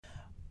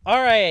All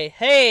right.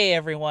 Hey,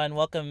 everyone.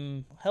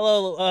 Welcome.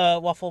 Hello,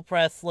 Waffle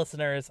Press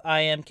listeners.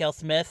 I am Kel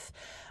Smith.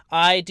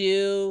 I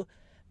do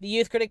the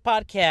Youth Critic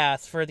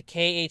podcast for the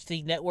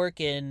KHC network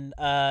in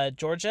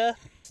Georgia.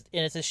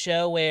 And it's a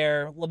show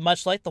where,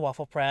 much like the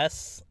Waffle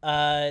Press,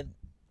 I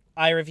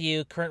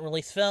review current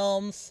release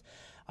films.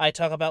 I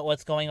talk about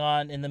what's going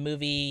on in the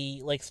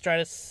movie like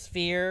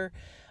stratosphere.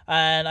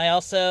 And I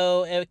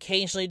also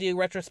occasionally do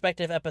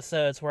retrospective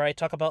episodes where I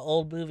talk about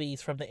old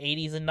movies from the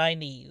 80s and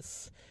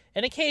 90s.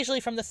 And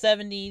occasionally from the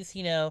 70s,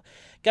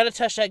 gotta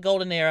touch that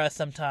golden era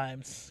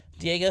sometimes.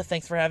 Diego,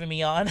 thanks for having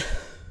me on.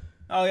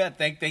 Oh yeah,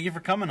 thank you for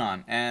coming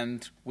on.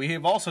 And we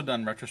have also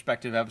done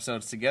retrospective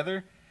episodes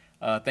together.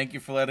 Thank you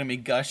for letting me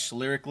gush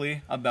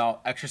lyrically about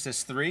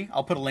Exorcist 3.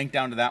 I'll put a link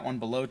down to that one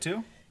below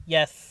too,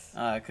 Yes.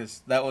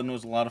 because that one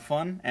was a lot of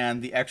fun,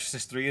 and The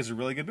Exorcist 3 is a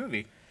really good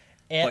movie.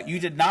 And But you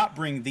did not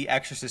bring The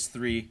Exorcist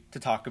 3 to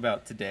talk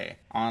about today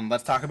on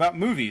Let's Talk About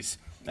Movies.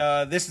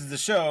 This is the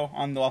show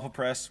on the Waffle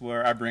Press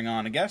where I bring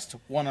on a guest,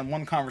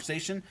 one-on-one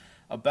conversation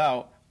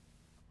about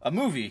a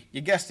movie.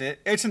 You guessed it.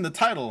 It's in the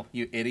title,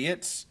 you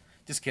idiots.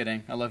 Just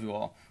kidding. I love you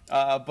all.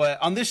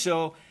 But on this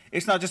show,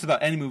 it's not just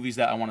about any movies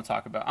that I want to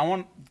talk about. I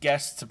want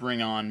guests to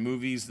bring on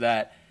movies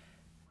that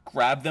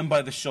grab them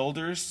by the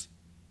shoulders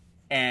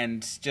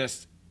and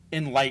just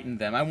enlighten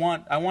them. I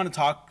want to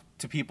talk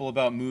to people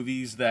about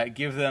movies that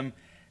give them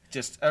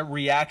just a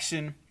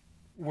reaction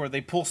where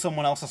they pull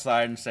someone else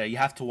aside and say, "You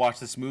have to watch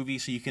this movie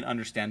so you can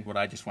understand what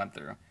I just went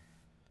through."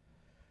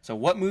 So,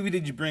 what movie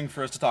did you bring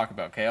for us to talk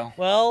about, Kale?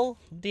 well,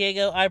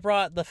 Diego, I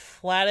brought the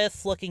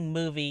flattest looking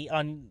movie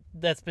on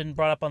that's been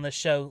brought up on the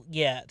show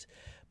yet,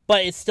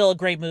 but it's still a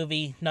great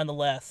movie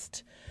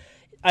nonetheless.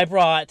 I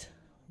brought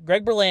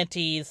Greg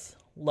Berlanti's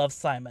Love,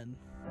 Simon.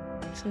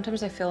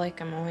 Sometimes I feel like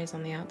I'm always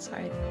on the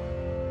outside.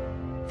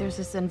 There's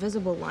this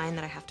invisible line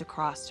that I have to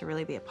cross to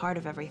really be a part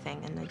of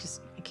everything, and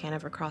I can't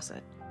ever cross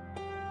it.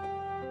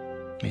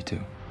 Me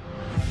too.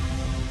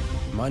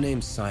 My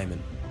name's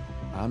Simon.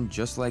 I'm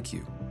just like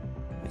you,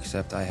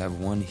 except I have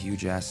one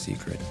huge-ass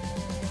secret.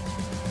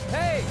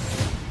 Hey!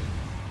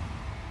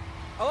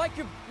 I like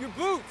your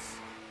boots!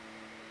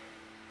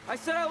 I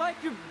said I like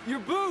your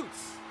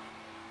boots!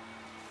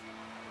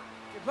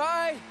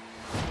 Goodbye!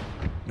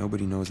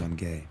 Nobody knows I'm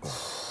gay.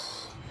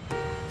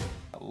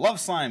 Love,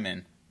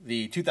 Simon,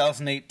 the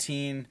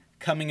 2018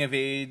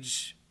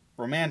 coming-of-age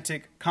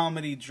romantic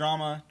comedy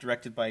drama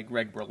directed by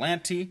Greg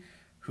Berlanti,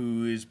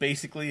 who is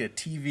basically a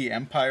TV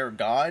empire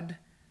god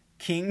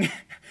king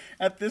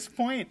at this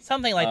point.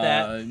 Something like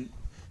that.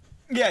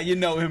 Yeah, you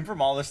know him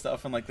from all this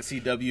stuff in like the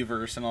CW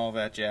verse and all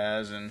that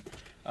jazz, and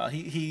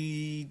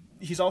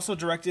he's also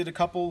directed a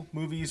couple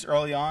movies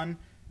early on.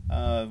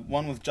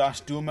 One with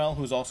Josh Duhamel,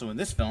 who's also in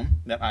this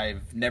film that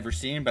I've never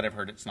seen, but I've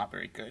heard it's not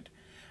very good.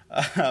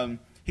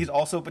 He's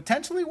also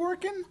potentially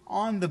working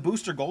on the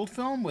Booster Gold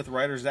film with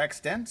writer Zach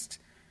Stenst.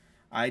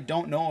 I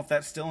don't know if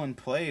that's still in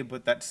play,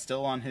 but that's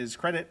still on his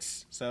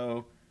credits,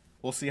 so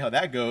we'll see how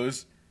that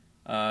goes.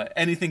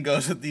 Anything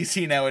goes with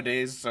DC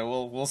nowadays,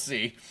 so we'll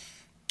see.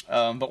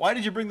 But why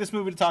did you bring this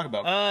movie to talk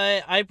about?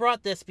 I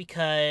brought this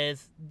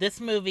because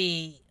this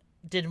movie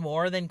did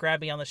more than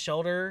grab me on the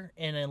shoulder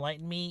and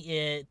enlighten me.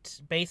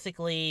 It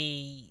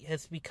basically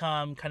has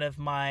become kind of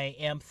my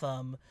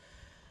anthem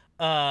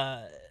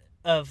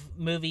of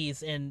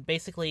movies, and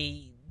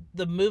basically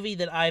the movie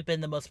that I've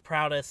been the most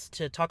proudest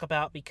to talk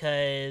about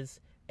because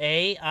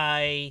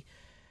I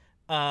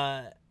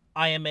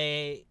am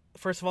a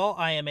first of all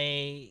I am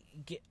a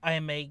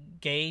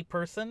gay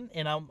person,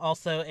 and I'm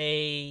also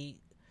and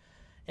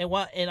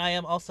I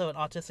am also an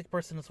autistic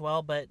person as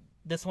well, but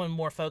this one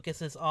more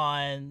focuses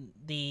on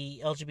the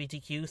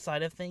LGBTQ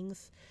side of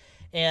things.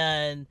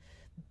 And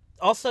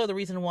also the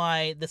reason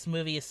why this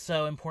movie is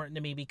so important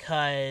to me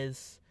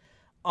because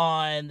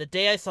on the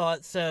day I saw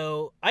it,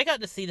 so I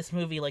got to see this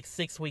movie like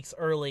 6 weeks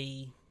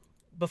early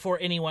before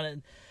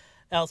anyone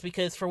else,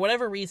 because for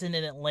whatever reason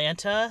in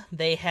Atlanta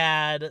they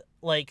had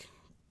like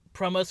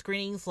promo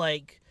screenings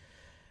like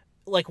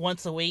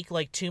once a week,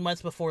 like 2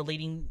 months before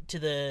leading to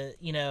the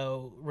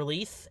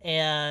release.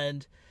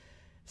 And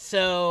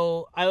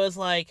so I was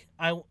like,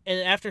 and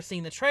after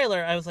seeing the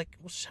trailer I was like,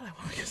 well, shit, I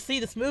want to go see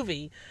this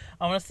movie.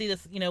 I want to see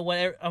this,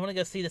 whatever, I want to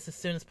go see this as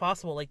soon as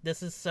possible. Like,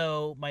 this is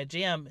so my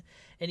jam.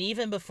 And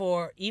even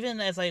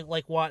as I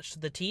like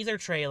watched the teaser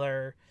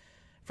trailer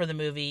for the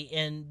movie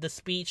and the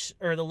speech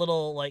or the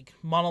little like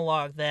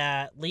monologue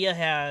that Leah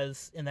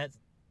has in that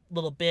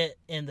little bit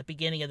in the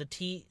beginning of I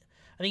think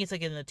it's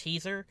like in the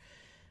teaser,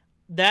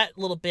 that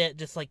little bit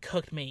just like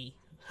hooked me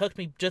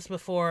just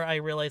before I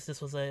realized this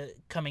was a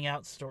coming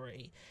out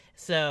story.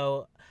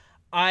 So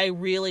I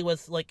really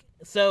was like,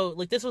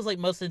 this was like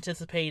most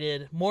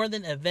anticipated, more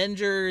than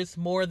Avengers,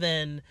 more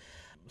than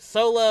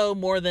Solo,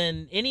 more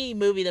than any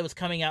movie that was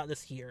coming out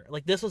this year.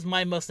 Like, this was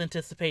my most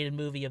anticipated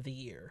movie of the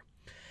year.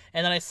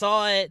 And then I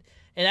saw it,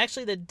 and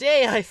actually the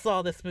day I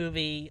saw this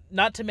movie,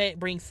 not to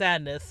bring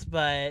sadness,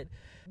 but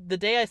the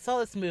day I saw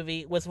this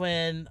movie was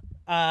when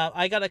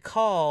I got a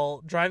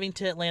call driving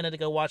to Atlanta to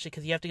go watch it,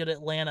 because you have to go to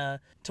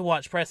Atlanta to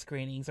watch press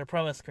screenings or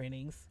promo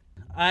screenings.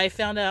 I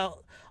found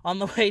out on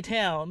the way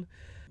down,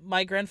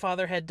 my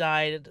grandfather had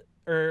died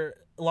or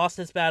lost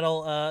his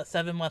battle,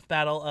 7-month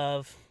battle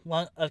of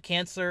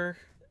cancer.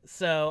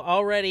 So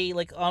already,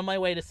 like, on my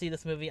way to see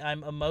this movie,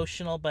 I'm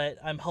emotional, but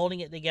I'm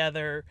holding it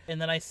together.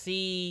 And then I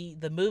see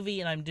the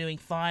movie and I'm doing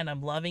fine.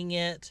 I'm loving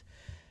it.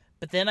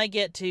 But then I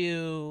get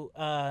to,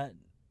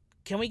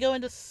 can we go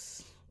into,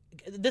 this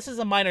is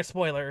a minor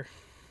spoiler.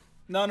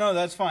 No,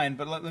 that's fine.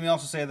 But let me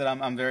also say that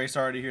I'm very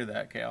sorry to hear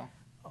that, Kale.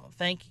 Oh,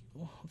 thank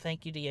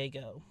you,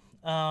 Diego.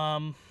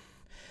 But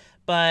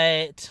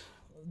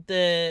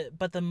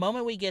the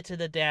moment we get to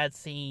the dad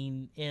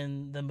scene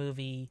in the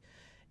movie,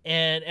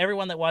 and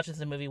everyone that watches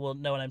the movie will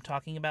know what I'm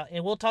talking about,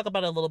 and we'll talk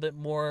about it a little bit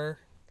more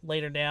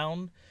later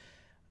down.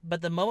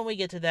 But the moment we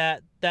get to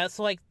that, that's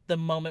like the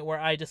moment where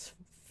I just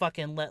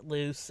fucking let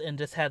loose and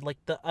just had like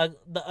the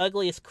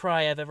ugliest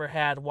cry I've ever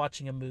had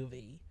watching a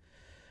movie.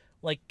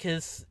 Like,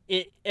 cause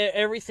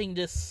everything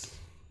just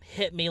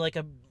hit me like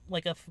a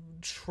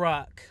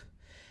truck,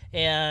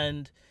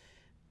 and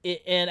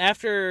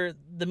after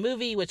the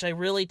movie, which I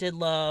really did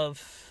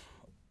love,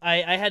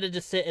 I had to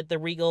just sit at the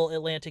Regal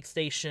Atlantic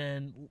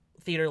Station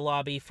theater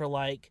lobby for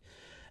like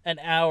an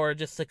hour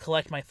just to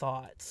collect my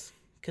thoughts.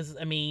 Because,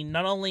 I mean,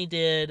 not only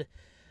did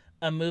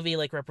a movie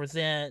like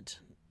represent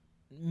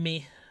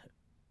me,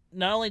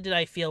 not only did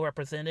I feel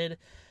represented,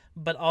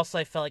 but also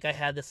I felt like I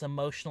had this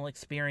emotional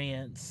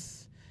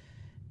experience.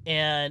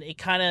 And it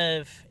kind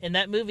of, and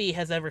that movie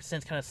has ever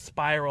since kind of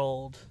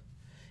spiraled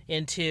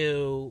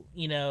into,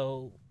 you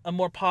know, a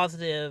more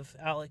positive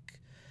outlook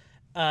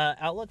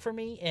for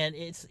me. And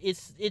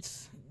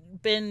it's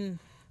been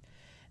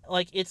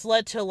like, it's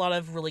led to a lot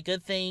of really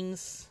good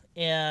things,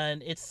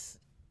 and it's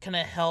kind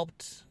of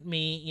helped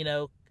me, you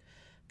know,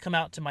 come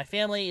out to my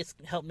family. It's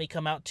helped me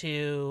come out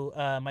to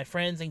my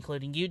friends,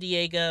 including you,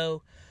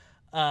 Diego.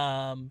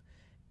 And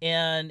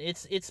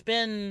it's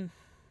been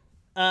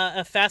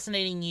a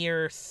fascinating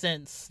year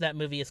since that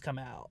movie has come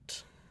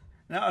out.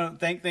 No,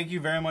 thank you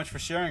very much for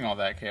sharing all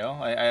that, Kale.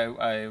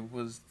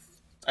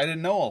 I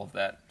didn't know all of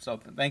that, so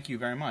thank you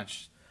very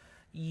much.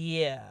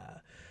 Yeah.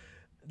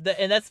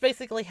 And that's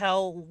basically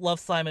how Love,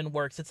 Simon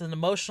works. It's an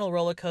emotional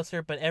roller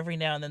coaster, but every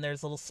now and then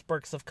there's little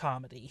spurts of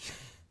comedy.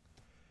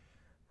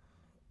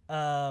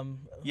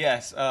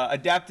 Yes,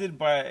 adapted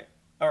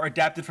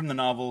from the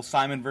novel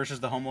Simon versus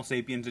the Homo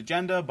Sapiens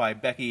Agenda by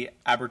Becky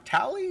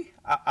Albertalli.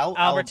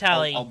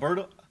 Albertalli.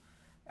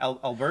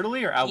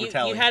 Albertalli or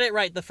Albertalli? You had it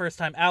right the first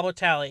time.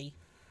 Albertalli.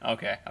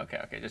 Okay,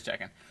 just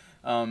checking.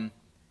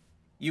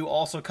 You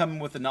also come in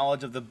with the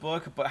knowledge of the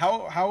book, but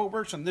how it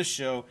works on this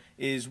show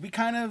is we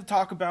kind of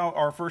talk about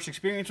our first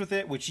experience with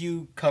it, which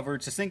you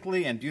covered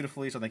succinctly and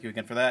beautifully, so thank you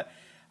again for that.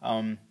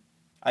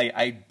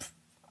 I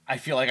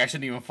feel like I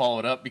shouldn't even follow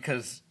it up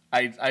because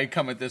I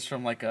come at this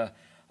from like a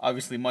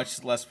obviously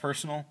much less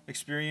personal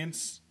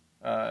experience.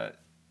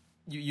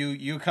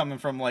 You coming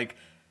from like,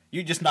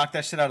 you just knocked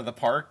that shit out of the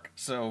park,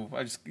 so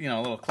I just, you know,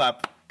 a little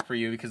clap for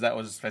you because that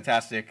was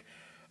fantastic.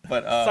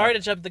 But sorry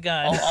to jump the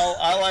gun.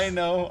 all I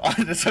know,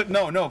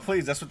 no,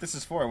 please, that's what this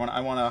is for.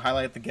 I want to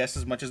highlight the guests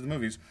as much as the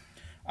movies.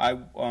 I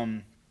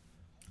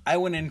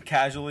went in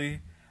casually.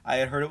 I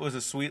had heard it was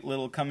a sweet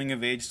little coming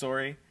of age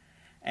story,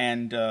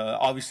 and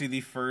obviously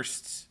the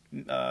first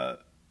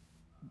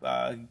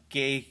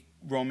gay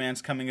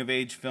romance coming of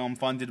age film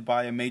funded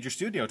by a major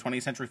studio,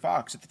 20th Century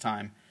Fox at the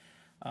time.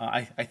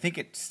 I think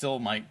it still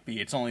might be.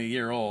 It's only a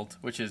year old,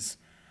 which is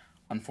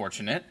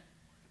unfortunate,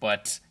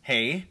 but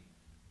hey.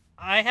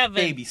 I have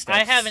baby steps.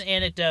 I have an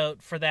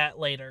anecdote for that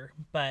later,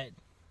 but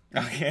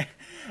okay.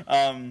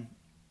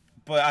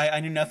 But I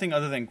knew nothing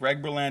other than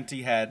Greg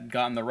Berlanti had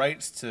gotten the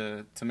rights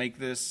to make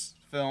this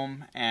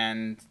film,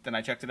 and then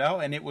I checked it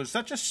out, and it was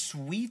such a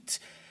sweet,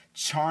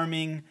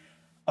 charming,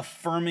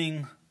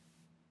 affirming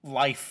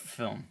life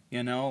film.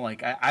 You know,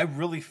 like I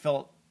really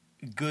felt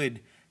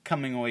good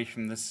coming away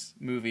from this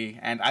movie,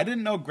 and I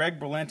didn't know Greg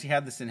Berlanti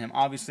had this in him.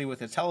 Obviously,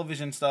 with his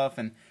television stuff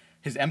and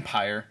his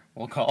empire,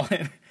 we'll call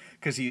it.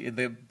 Because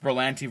the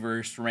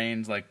Berlantiverse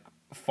reigns like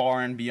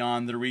far and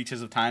beyond the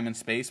reaches of time and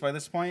space by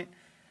this point.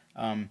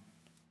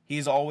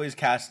 He's always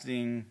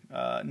casting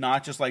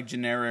not just like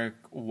generic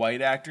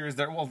white actors.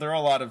 There are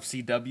a lot of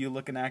CW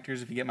looking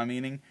actors, if you get my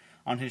meaning,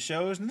 on his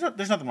shows.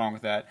 There's nothing wrong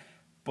with that,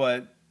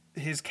 but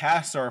his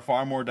casts are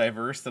far more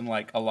diverse than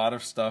like a lot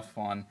of stuff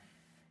on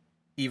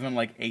even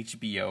like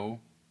HBO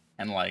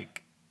and like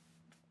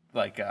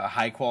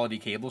high quality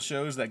cable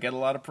shows that get a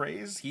lot of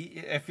praise.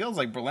 It feels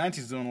like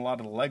Berlanti's doing a lot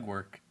of the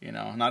legwork, you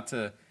know, not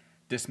to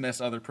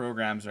dismiss other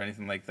programs or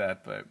anything like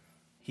that, but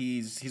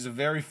he's a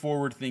very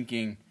forward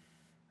thinking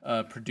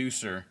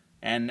producer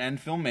and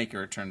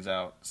filmmaker, it turns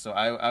out. So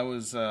I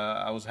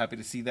was happy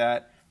to see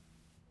that.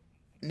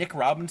 Nick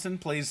Robinson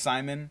plays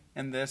Simon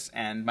in this,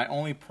 and my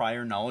only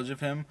prior knowledge of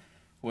him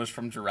was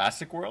from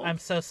Jurassic World. I'm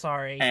so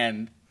sorry.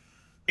 And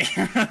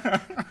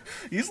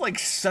he's like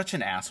such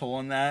an asshole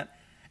in that.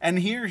 And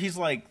here he's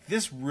like,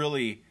 this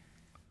really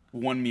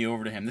won me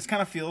over to him. This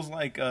kind of feels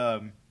like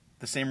the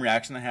same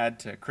reaction I had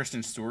to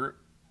Kristen Stewart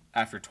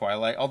after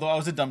Twilight. Although I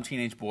was a dumb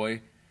teenage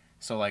boy,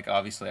 so like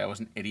obviously I was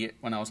an idiot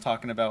when I was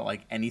talking about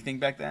like anything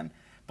back then.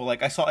 but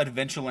like I saw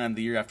Adventureland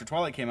the year after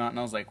Twilight came out, and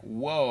I was like,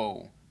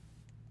 whoa,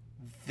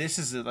 this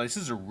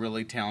is a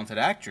really talented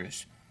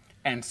actress.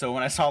 And so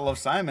when I saw Love,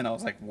 Simon, I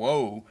was like,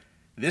 whoa,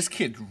 this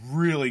kid's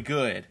really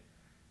good.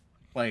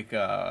 Like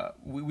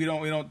we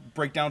don't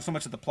break down so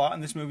much of the plot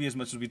in this movie as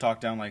much as we talk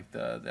down like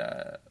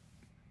the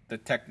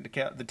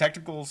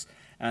technicals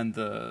and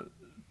the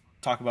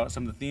talk about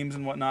some of the themes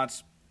and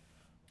whatnots.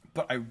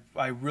 But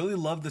I really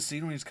love the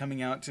scene when he's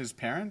coming out to his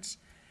parents.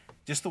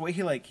 Just the way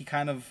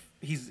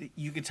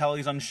you could tell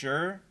he's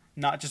unsure,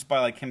 not just by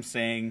like him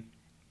saying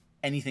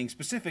anything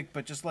specific,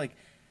 but just like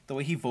the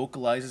way he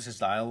vocalizes his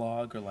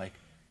dialogue or like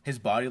his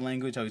body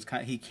language. How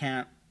he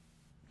can't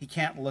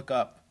look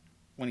up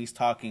when he's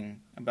talking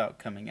about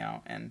coming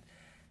out, and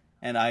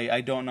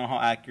I don't know how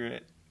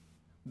accurate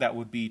that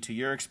would be to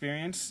your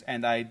experience,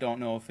 and I don't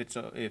know if it's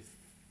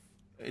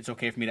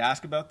okay for me to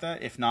ask about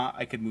that. If not,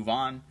 I could move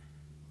on.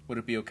 Would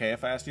it be okay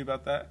if I asked you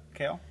about that,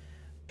 Kale?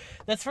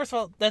 That's first of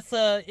all, that's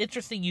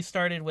interesting. You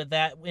started with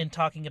that in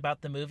talking about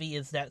the movie,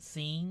 is that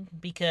scene,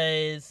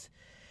 because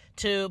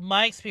to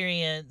my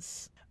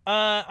experience,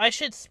 I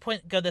should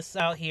go this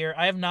out here.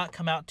 I have not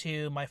come out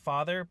to my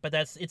father, but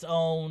that's its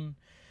own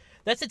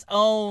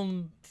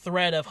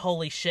thread of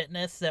holy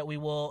shitness that we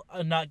will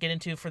not get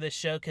into for this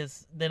show,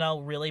 because then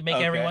I'll really make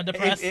everyone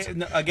depressed.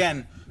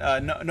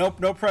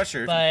 No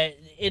pressure. But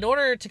in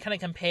order to kind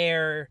of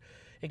compare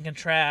and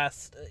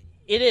contrast,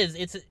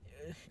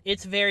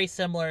 it's very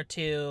similar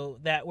to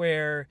that,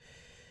 where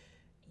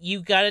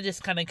you got to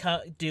just kind of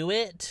do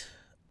it,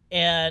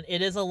 and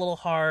it is a little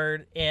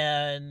hard.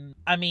 And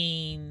I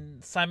mean,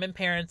 Simon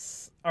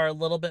parents are a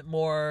little bit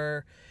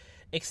more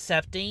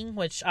accepting,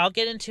 which I'll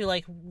get into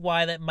like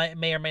why that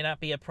may or may not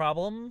be a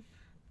problem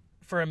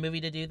for a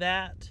movie to do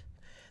that.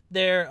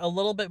 They're a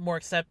little bit more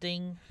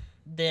accepting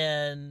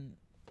than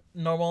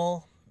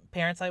normal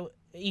parents,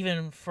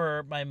 even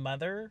for my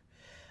mother.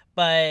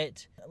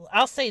 But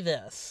I'll say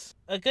this,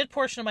 a good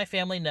portion of my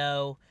family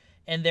know,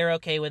 and they're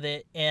okay with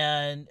it,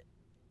 and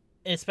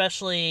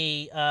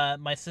especially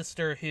my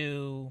sister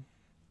who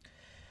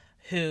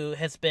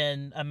has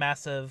been a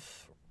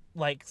massive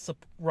like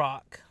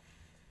rock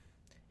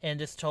and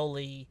just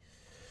totally,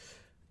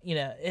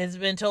 has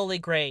been totally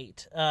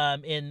great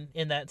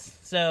in that.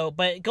 So,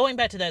 but going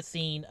back to that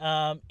scene,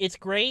 it's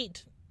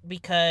great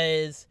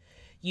because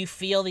you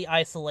feel the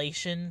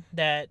isolation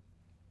that,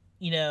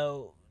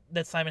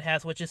 that Simon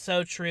has, which is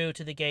so true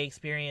to the gay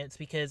experience,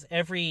 because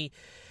and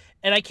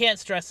I can't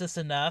stress this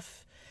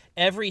enough,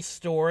 every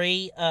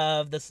story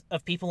of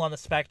people on the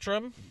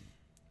spectrum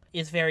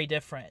is very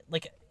different.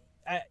 Like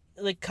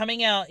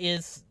coming out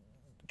is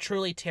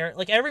truly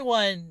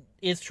everyone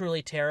is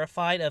truly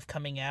terrified of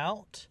coming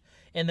out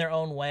in their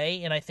own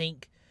way, and I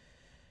think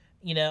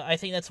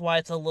that's why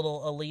it's a little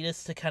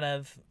elitist to kind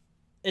of,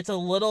 it's a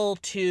little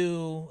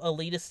too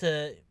elitist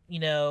to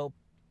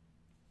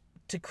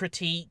to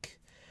critique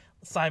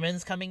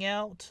Simon's coming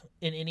out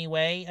in any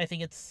way. I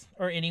think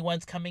or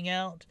anyone's coming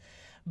out,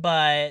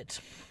 but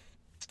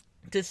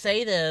to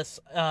say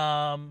this,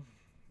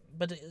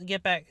 but to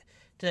get back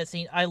to that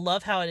scene, I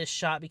love how it is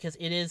shot, because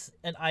it is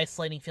an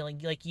isolating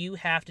feeling. Like, you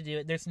have to do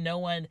it. There's no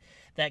one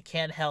that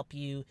can help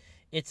you.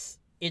 It's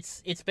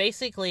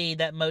basically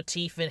that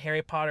motif in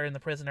Harry Potter and the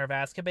Prisoner of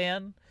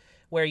Azkaban,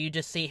 where you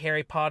just see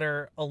Harry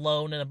Potter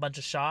alone in a bunch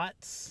of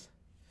shots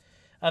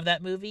of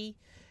that movie.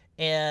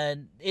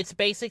 And it's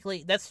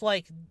basically, that's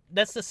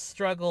the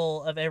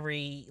struggle of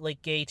every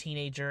like gay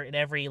teenager and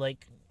every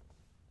like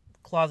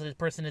closeted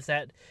person, is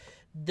that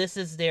this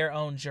is their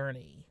own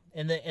journey,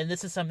 and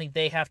this is something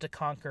they have to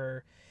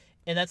conquer.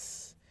 And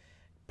that's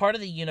part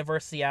of the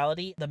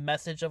universality. The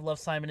message of Love,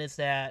 Simon is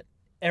that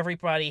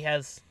everybody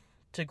has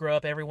to grow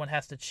up, everyone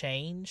has to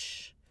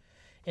change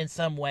in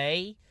some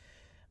way.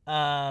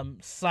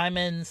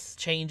 Simon's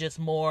change is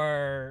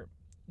more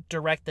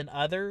direct than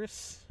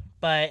others,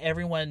 but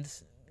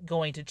everyone's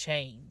going to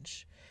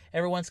change.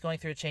 Everyone's going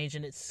through a change,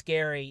 and it's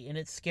scary. And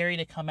it's scary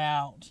to come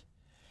out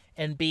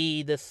and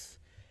be this,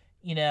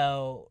 and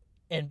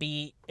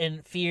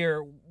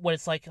fear what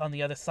it's like on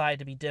the other side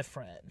to be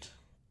different.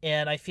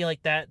 And I feel like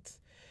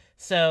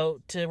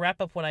so to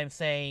wrap up what I'm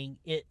saying,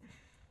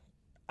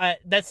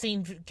 that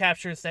scene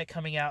captures that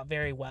coming out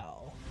very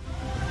well.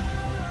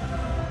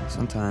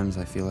 Sometimes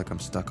I feel like I'm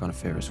stuck on a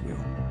Ferris wheel.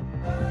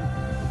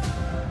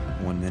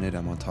 One minute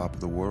I'm on top of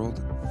the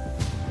world,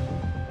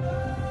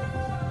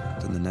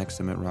 then the next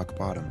I'm at rock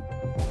bottom.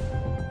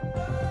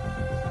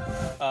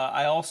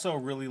 I also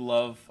really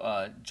love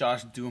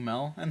Josh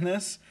Duhamel in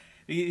this.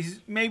 He's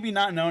maybe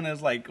not known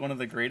as like one of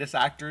the greatest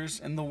actors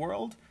in the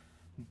world,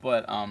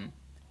 but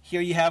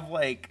here you have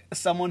like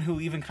someone who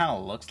even kind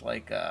of looks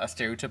like a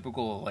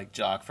stereotypical like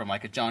jock from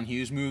like a John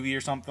Hughes movie or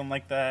something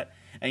like that.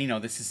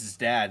 And this is his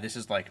dad. This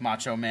is like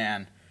macho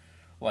man,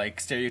 like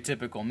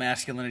stereotypical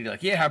masculinity.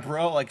 Like, yeah,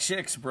 bro, like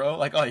chicks, bro.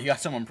 Like, oh, you got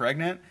someone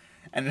pregnant,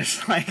 and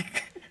it's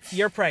like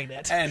you're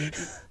pregnant. And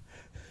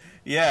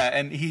yeah,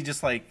 and he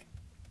just like,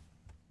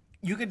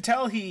 you could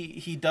tell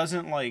he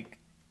doesn't like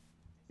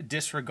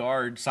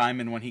disregard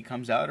Simon when he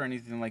comes out or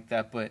anything like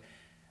that, but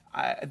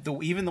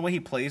even the way he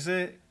plays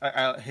it,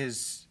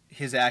 his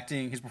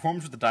acting, his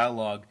performance with the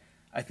dialogue,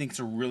 I think it's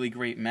a really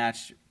great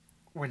match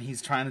when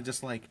he's trying to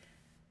just like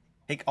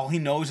all he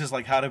knows is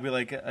like how to be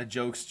like a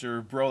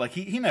jokester, bro. Like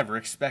he never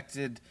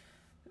expected,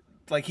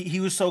 like he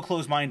was so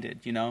close minded,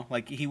 you know,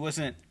 like he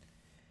wasn't,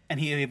 and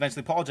he eventually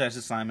apologized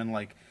to Simon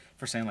like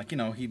for saying like, you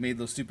know, he made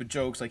those stupid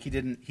jokes, like he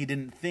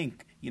didn't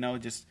think, you know,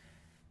 just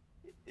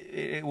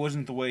it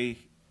wasn't the way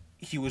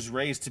he was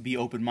raised to be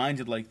open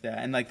minded like that.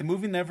 And like the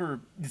movie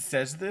never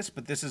says this,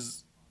 but this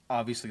is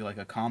obviously like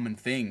a common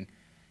thing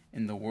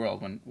in the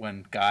world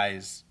when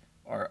guys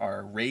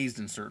are raised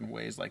in certain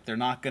ways. Like they're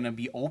not gonna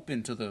be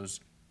open to those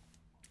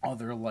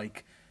other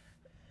like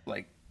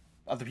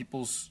other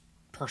people's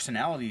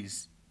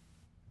personalities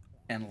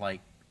and like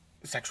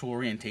sexual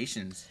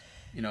orientations,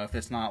 you know, if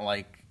it's not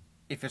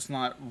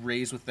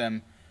raised with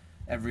them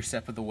every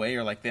step of the way,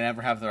 or like they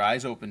never have their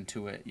eyes open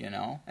to it, you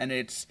know. And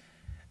it's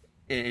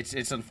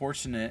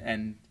unfortunate,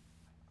 and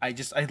I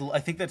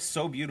think that's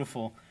so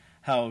beautiful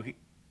how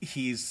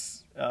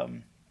he's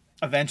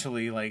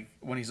eventually, like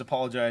when he's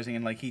apologizing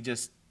and like he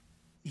just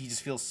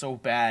feels so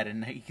bad,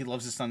 and he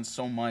loves his son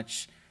so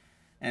much.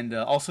 And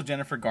also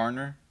Jennifer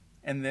Garner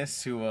in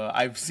this, who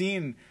I've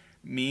seen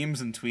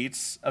memes and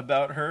tweets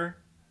about her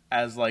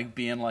as like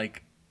being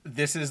like,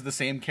 this is the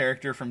same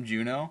character from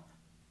Juno,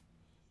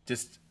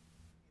 just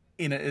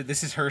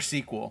this is her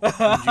sequel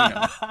from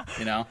Juno,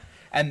 you know.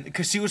 And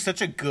because she was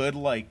such a good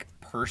like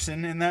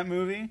person in that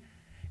movie,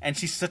 and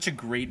she's such a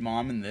great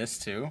mom in this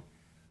too,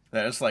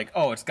 that it's like,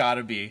 oh, it's got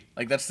to be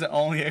like that's the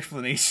only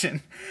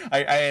explanation.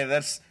 I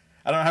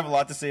don't have a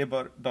lot to say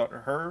about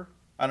her.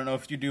 I don't know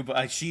if you do,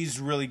 but she's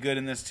really good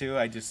in this too.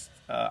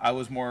 I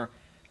was more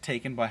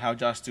taken by how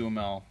Josh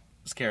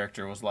Duhamel's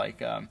character was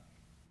like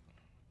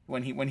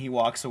when he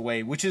walks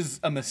away, which is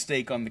a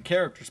mistake on the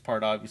character's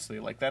part, obviously.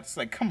 Like that's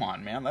like, come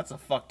on, man, that's a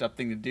fucked up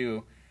thing to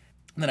do.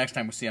 And the next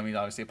time we see him, he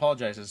obviously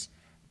apologizes,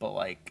 but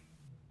like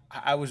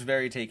I was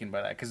very taken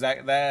by that, because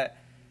that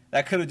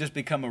could have just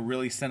become a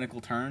really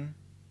cynical turn,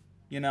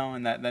 you know,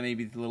 and that may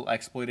be a little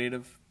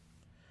exploitative.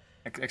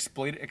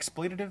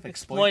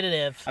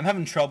 Exploitative. I'm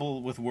having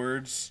trouble with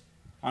words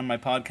on my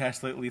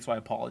podcast lately, so I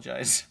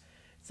apologize.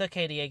 It's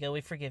okay, Diego.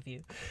 We forgive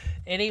you.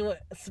 Anyway,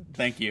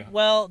 thank you.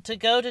 Well, to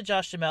go to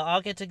Josh Duhamel,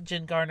 I'll get to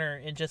Jen Garner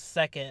in just a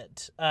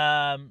second.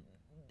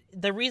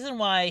 The reason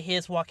why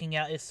his walking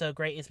out is so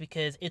great is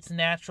because it's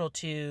natural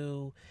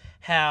to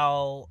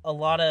how a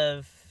lot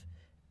of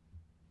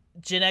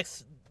Gen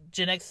X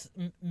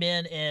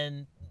men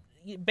and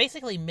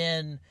basically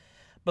men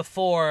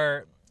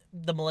before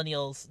the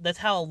millennials, that's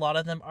how a lot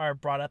of them are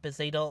brought up, is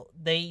they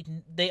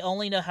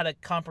only know how to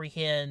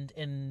comprehend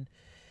and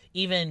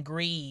even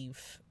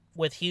grieve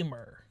with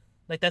humor.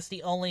 Like that's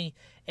the only,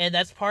 and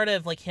that's part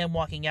of like him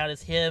walking out,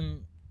 is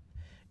him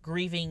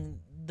grieving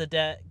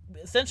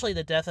essentially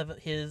the death of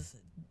his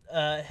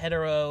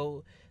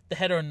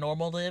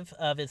heteronormative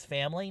of his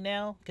family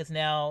now, because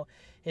now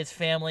his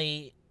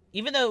family,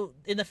 even though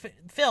in the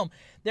film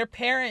their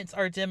parents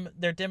are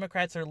they're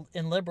Democrats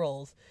and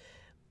liberals,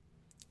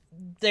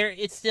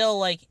 it's still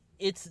like,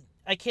 it's,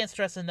 I can't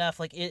stress enough,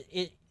 like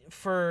it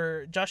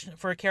for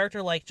a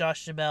character like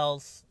Josh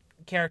Duhamel's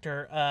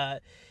character,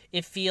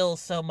 it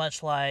feels so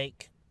much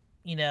like,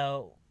 you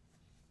know,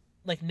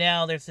 like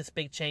now there's this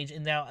big change,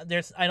 and now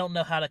I don't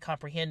know how to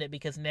comprehend it,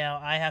 because now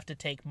I have to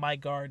take my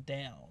guard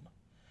down.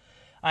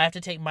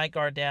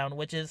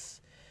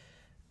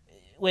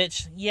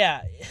 Which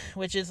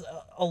is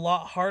a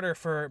lot harder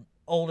for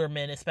older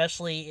men,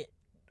 especially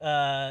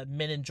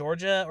men in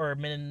Georgia or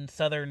men in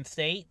southern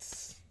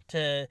states,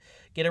 to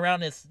get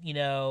around this, you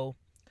know,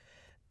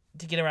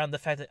 to get around the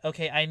fact that,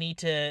 okay, I need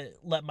to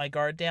let my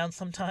guard down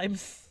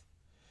sometimes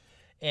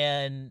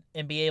and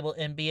be able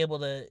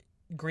to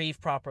grieve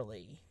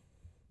properly.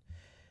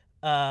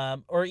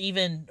 Or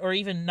even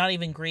not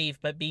even grieve,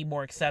 but be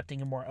more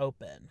accepting and more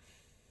open.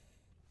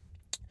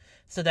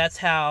 So that's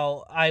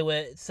how I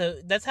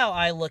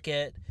look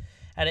at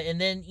it.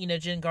 And then, you know,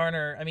 Jen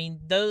Garner, I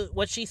mean,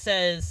 what she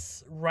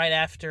says right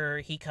after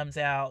he comes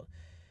out,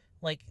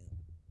 like,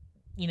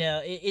 you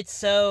know, it's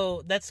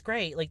so, that's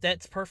great. Like,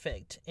 that's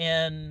perfect.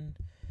 And,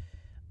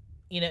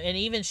 you know, and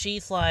even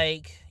she's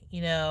like,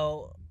 you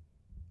know,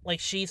 like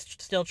she's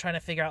still trying to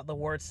figure out the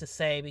words to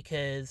say,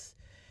 because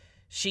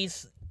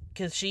she's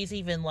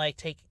even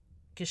like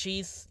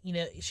she's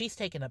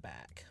taken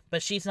aback,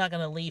 but she's not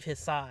going to leave his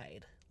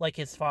side like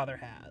his father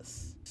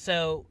has.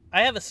 So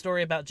I have a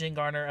story about Jen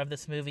Garner of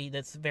this movie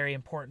that's very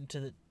important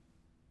to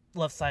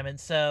Love, Simon.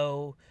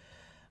 So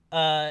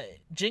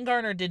Jen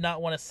Garner did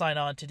not want to sign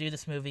on to do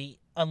this movie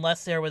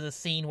unless there was a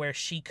scene where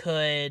she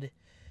could,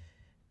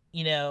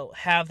 you know,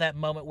 have that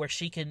moment where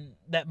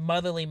that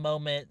motherly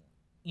moment,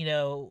 you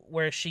know,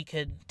 where she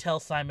could tell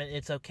Simon,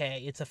 it's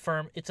okay.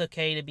 It's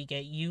okay to be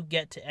gay. You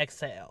get to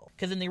exhale.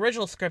 Because in the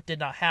original script did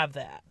not have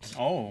that.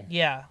 Oh.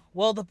 Yeah.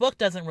 Well, the book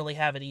doesn't really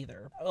have it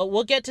either.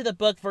 We'll get to the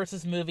book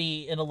versus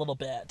movie in a little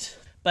bit.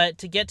 But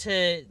to get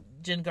to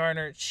Jen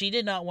Garner, she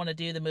did not want to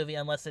do the movie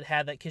unless it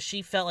had that, because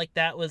she felt like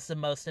that was the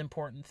most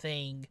important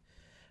thing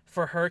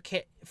for her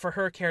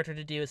character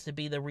to do is to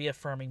be the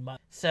reaffirming mother.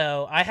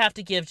 So I have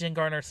to give Jen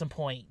Garner some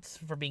points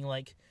for being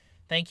like,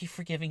 thank you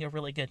for giving a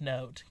really good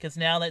note, because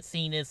now that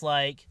scene is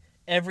like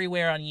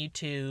everywhere on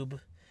YouTube,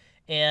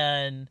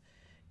 and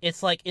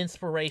it's like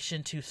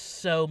inspiration to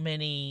so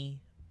many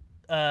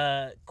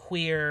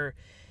queer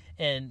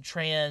and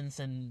trans,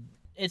 and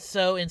it's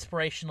so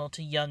inspirational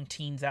to young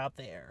teens out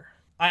there.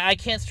 I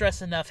can't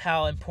stress enough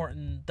how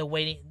important the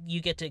 "waiting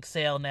you get to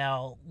exhale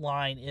now"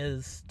 line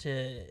is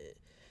to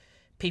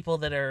people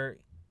that are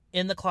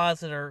in the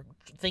closet or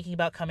thinking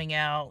about coming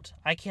out.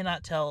 I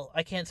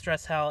can't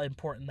stress how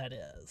important that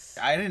is.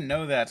 I didn't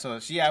know that, so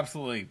she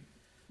absolutely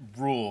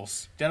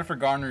rules. Jennifer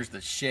Garner's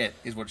the shit,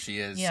 is what she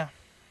is. Yeah.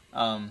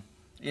 And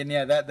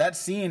yeah, that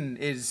scene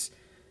is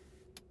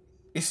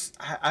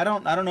I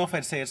don't know if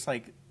I'd say it's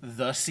like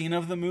the scene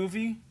of the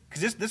movie,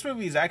 because this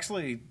movie is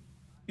actually,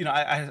 you know,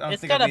 I don't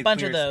it's think got I've a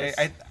bunch of those.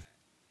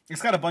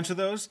 It's got a bunch of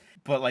those,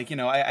 but like, you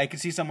know, I could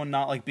see someone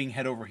not like being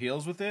head over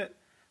heels with it,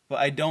 but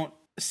I don't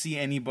see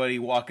anybody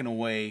walking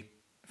away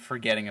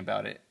forgetting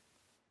about it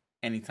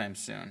anytime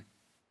soon,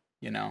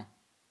 you know.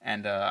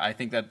 And I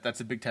think that's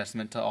a big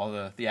testament to all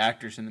the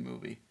actors in the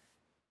movie,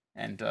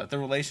 and the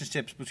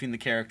relationships between the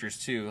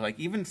characters too. Like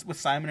even with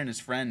Simon and his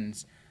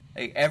friends,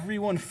 like,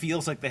 everyone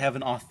feels like they have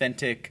an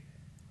authentic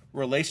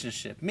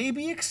relationship.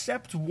 Maybe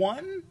except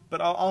one,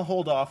 but I'll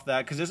hold off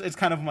that because it's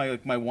kind of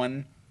my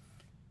one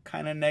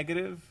kind of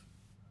negative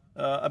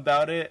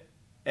about it,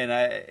 and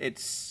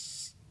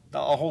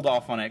I'll hold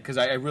off on it because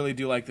I really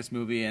do like this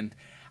movie, and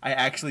I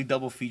actually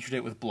double featured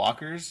it with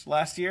Blockers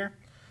last year.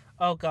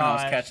 Oh god! I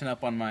was catching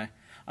up on my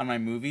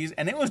movies,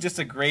 and it was just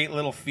a great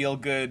little feel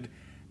good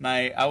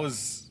night. When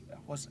was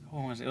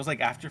it? It was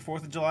like after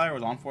 4th of July, or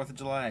was it on 4th of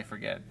July? I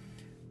forget.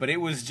 But it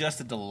was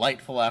just a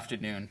delightful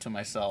afternoon to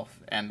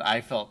myself, and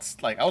I felt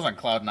like I was on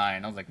cloud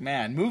nine. I was like,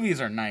 man, movies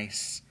are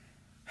nice.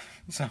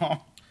 So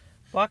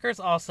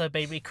Blockers also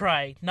made me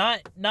cry.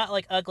 Not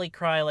like ugly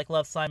cry like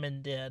Love,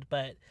 Simon did,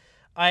 but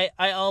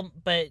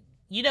but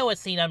you know what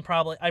scene I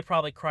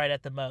probably cried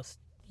at the most.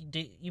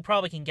 You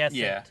probably can guess it.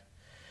 Yeah,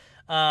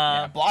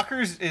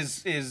 Blockers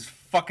is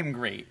fucking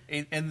great.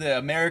 In the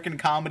American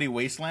comedy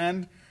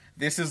wasteland,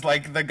 this is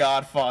like the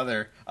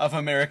godfather of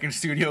American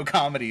studio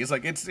comedies.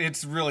 Like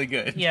it's really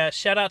good. Yeah,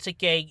 shout out to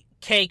K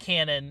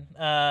Cannon.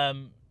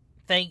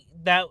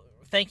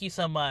 Thank you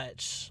so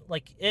much.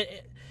 Like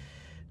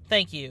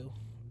thank you.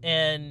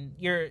 And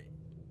your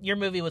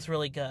movie was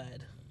really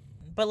good.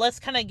 But let's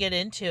kind of get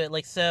into it.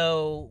 Like,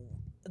 so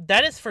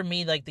that is for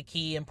me like the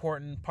key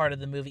important part of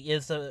the movie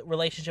is the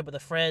relationship with the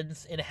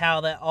friends and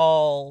how that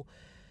all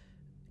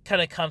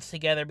kind of comes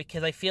together,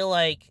 because I feel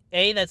like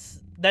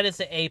that is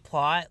the A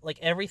plot. Like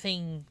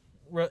everything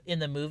in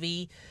the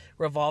movie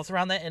revolves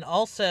around that. And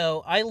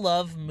also I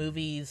love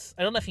movies.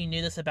 I don't know if you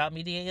knew this about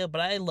me, Diego,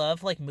 but I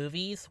love like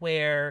movies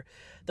where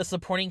the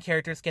supporting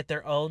characters get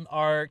their own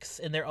arcs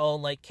and their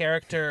own like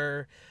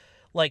character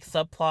like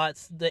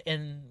subplots.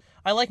 And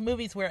I like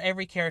movies where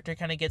every character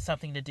kind of gets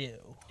something to do.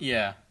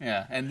 Yeah.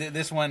 And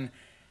this one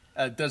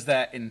does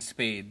that in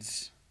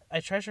spades.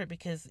 I treasure it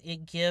because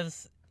it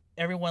gives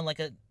everyone like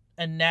a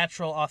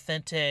natural,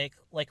 authentic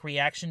like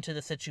reaction to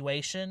the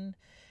situation,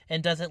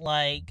 and doesn't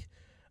like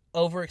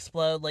over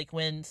explode. Like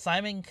when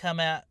Simon's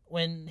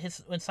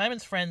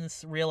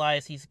friends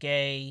realize he's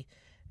gay,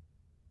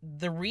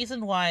 the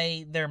reason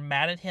why they're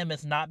mad at him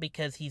is not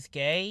because he's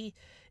gay,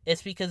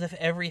 it's because of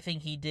everything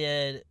he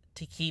did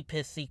to keep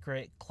his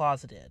secret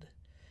closeted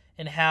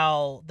and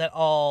how that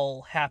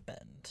all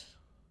happened.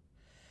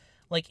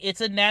 Like it's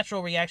a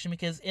natural reaction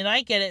and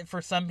I get it,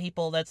 for some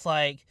people that's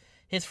like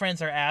his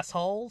friends are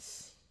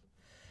assholes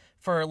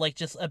for like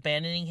just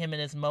abandoning him in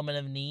his moment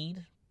of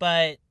need,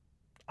 but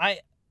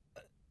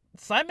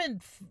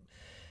Simon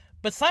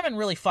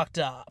really fucked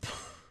up.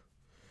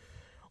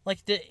 Like,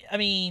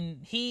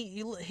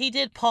 he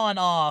did pawn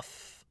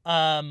off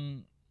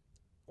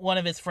one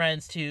of his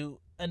friends to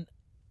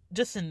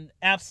just an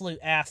absolute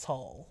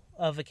asshole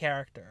of a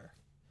character.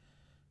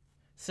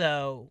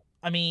 So,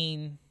 I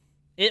mean,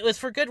 it was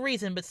for good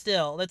reason, but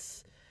still,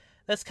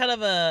 that's kind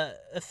of a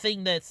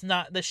thing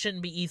that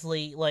shouldn't be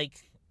easily like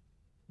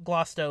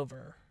glossed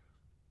over.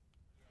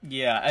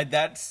 Yeah,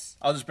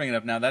 I'll just bring it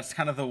up now. That's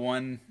kind of the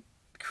one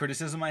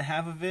criticism I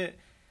have of it,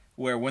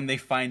 where when they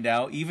find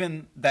out,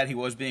 even that he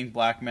was being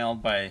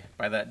blackmailed by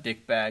that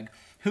dickbag,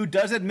 who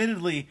does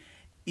admittedly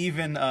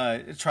even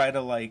try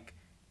to like,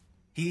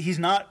 he's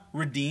not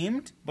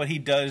redeemed, but he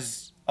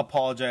does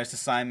apologize to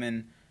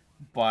Simon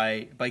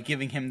by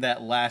giving him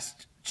that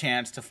last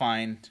chance to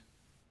find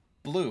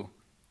Blue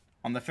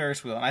on the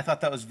Ferris wheel, and I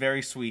thought that was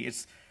very sweet.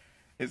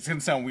 It's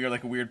gonna sound weird,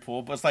 like a weird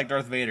pull, but it's like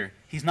Darth Vader.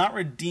 He's not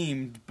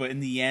redeemed, but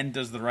in the end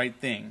does the right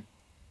thing.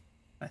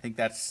 I think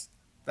that's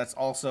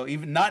also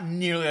even not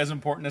nearly as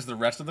important as the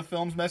rest of the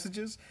film's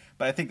messages,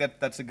 but I think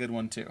that's a good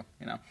one too,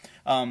 you know.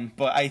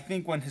 But I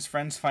think when his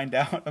friends find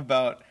out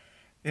about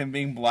him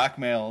being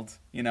blackmailed,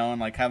 you know, and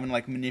like having to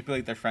like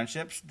manipulate their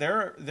friendships,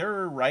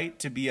 they're right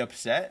to be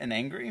upset and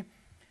angry.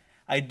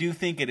 I do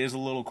think it is a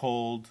little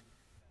cold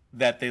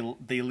that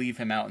they leave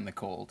him out in the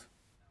cold.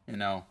 You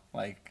know,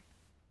 like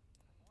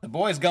the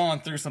boy's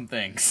going through some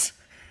things,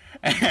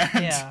 and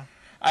Yeah.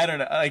 I don't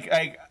know. Like,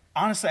 I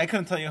honestly, I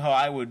couldn't tell you how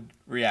I would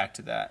react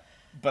to that,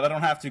 but I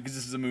don't have to because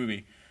this is a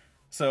movie.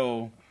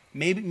 So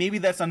maybe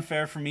that's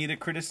unfair for me to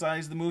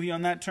criticize the movie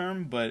on that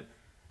term, but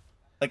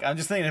like I'm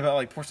just thinking about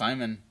like poor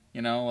Simon,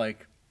 you know,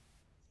 like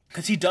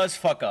because he does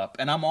fuck up,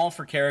 and I'm all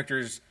for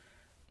characters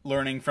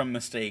learning from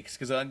mistakes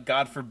because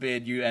God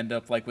forbid you end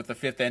up like with the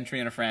fifth entry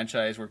in a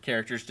franchise where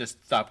characters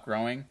just stop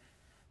growing.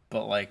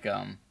 But like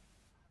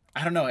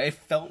I don't know, it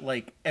felt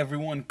like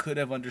everyone could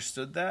have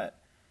understood that,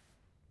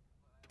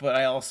 but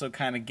I also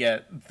kind of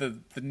get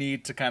the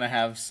need to kind of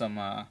have some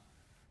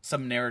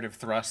narrative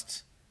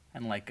thrust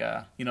and like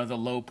you know, the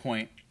low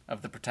point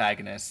of the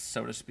protagonist,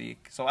 so to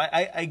speak. So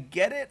I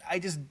get it. I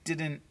just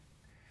didn't.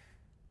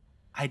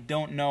 I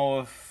don't know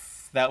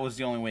if that was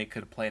the only way it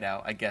could have played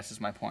out. I guess is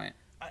my point.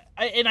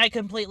 I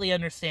completely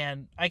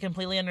understand. I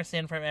completely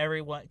understand from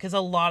everyone because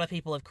a lot of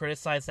people have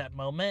criticized that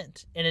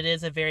moment, and it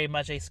is a very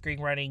much a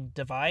screenwriting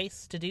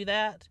device to do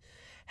that.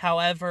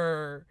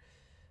 However,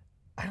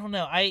 I don't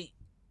know. I'm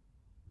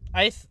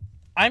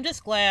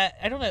just glad.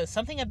 I don't know,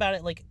 something about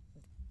it. Like,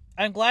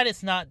 I'm glad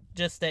it's not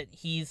just that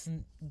he's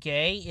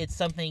gay. It's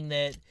something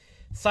that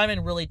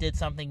Simon really did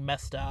something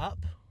messed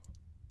up.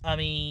 I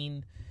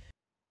mean,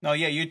 No,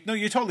 yeah,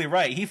 you're totally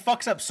right. He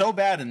fucks up so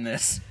bad in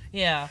this.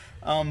 yeah.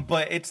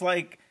 But it's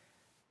like,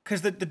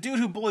 because the dude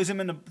who bullies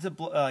him into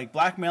like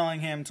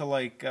blackmailing him to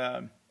like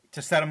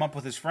to set him up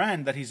with his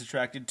friend that he's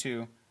attracted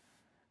to,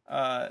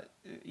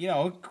 you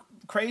know,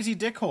 crazy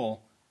dickhole,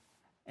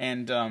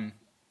 and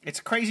it's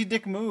a crazy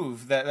dick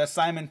move that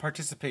Simon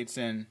participates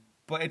in.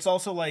 But it's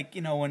also like,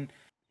 you know, when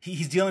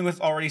he's dealing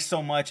with already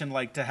so much, and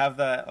like to have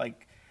that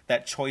like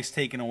that choice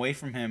taken away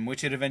from him,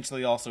 which it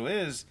eventually also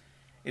is,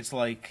 it's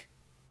like.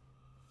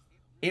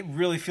 It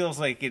really feels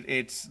like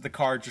it's the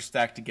cards are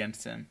stacked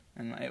against him,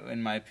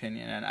 in my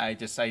opinion, and I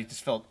just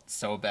felt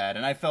so bad,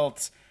 and I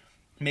felt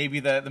maybe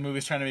that the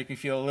movie's trying to make me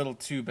feel a little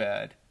too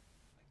bad,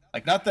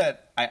 like not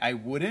that I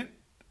wouldn't,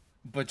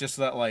 but just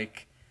that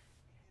like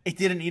it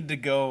didn't need to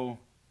go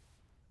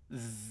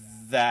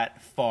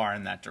that far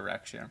in that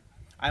direction.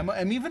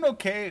 I'm even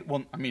okay.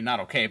 Well, I mean not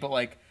okay, but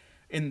like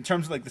in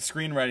terms of like the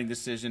screenwriting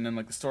decision and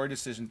like the story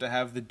decision to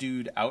have the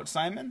dude out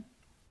Simon,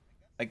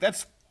 like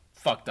that's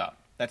fucked up.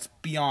 That's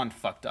beyond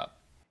fucked up.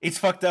 It's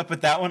fucked up,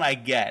 but that one I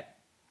get.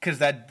 Because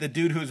that the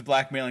dude who was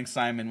blackmailing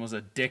Simon was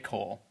a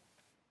dickhole.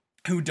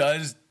 Who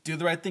does do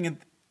the right thing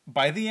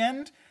by the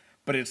end,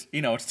 but it's,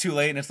 you know, it's too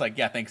late, and it's like,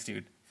 yeah, thanks,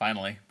 dude.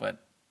 Finally.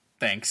 But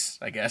thanks,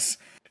 I guess.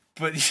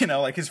 But, you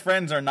know, like, his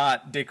friends are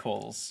not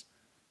dickholes.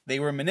 They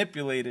were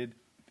manipulated.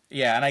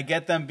 Yeah, and I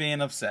get them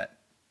being upset.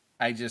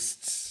 I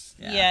just...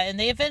 Yeah, and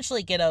they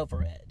eventually get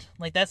over it.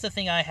 Like, that's the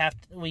thing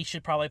we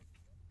should probably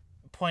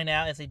point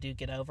out, as they do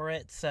get over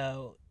it,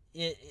 so...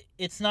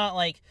 It's not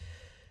like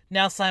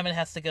now Simon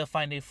has to go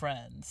find new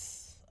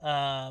friends.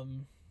 But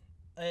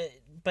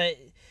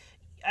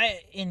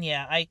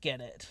I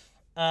get it.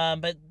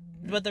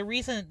 But the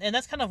reason, and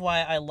that's kind of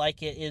why I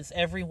like it, is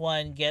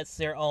everyone gets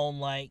their own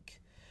like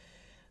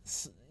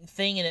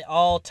thing, and it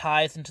all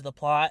ties into the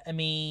plot. I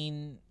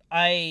mean,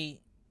 I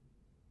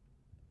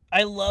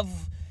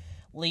love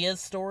Leah's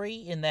story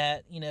in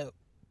that, you know,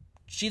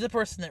 she's a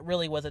person that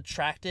really was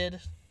attracted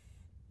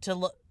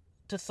to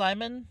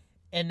Simon.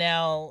 And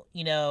now,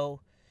 you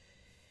know,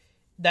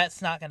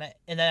 that's not gonna,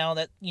 and now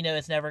that, you know,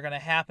 it's never gonna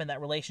happen, that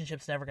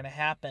relationship's never gonna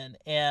happen.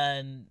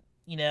 And,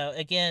 you know,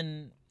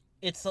 again,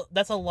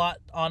 that's a lot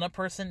on a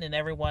person, and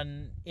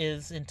everyone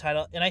is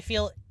entitled, and I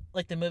feel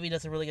like the movie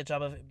does a really good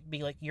job of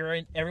being like,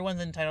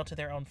 everyone's entitled to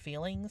their own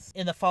feelings.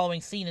 In the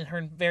following scene, in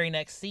her very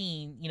next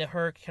scene, you know,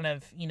 her kind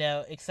of, you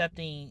know,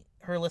 accepting,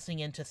 her listening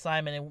into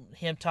Simon and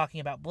him talking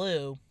about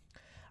Blue,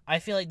 I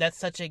feel like that's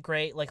such a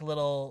great, like,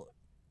 little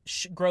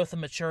growth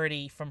and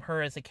maturity from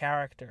her as a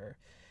character,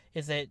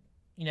 is that,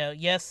 you know,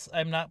 yes,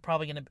 I'm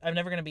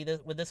never gonna be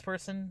with this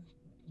person,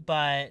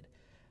 but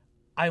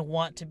I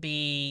want to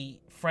be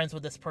friends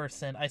with this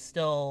person. I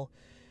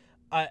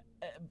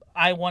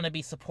want to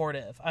be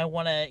supportive. I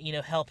want to, you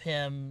know, help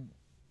him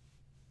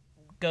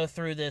go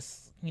through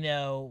this, you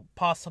know,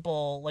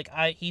 possible, like,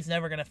 he's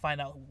never gonna find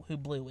out who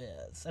Blue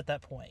is at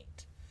that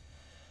point.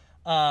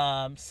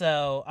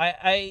 So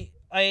I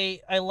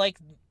like.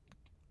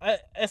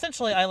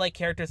 Essentially, I like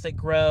characters that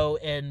grow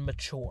and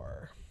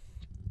mature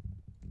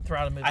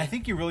throughout a movie. I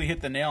think you really hit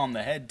the nail on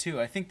the head,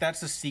 too. I think that's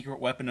the secret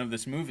weapon of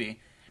this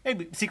movie.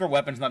 Maybe secret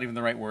weapon's not even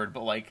the right word,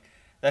 but, like,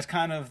 that's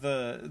kind of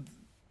the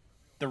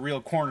real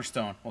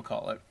cornerstone, we'll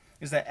call it,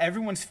 is that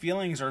everyone's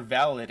feelings are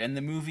valid, and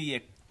the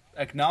movie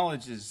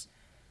acknowledges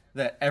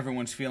that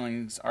everyone's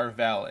feelings are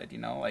valid, you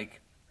know?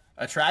 Like,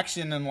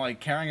 attraction and, like,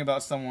 caring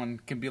about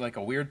someone can be, like,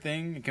 a weird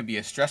thing. It can be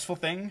a stressful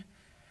thing,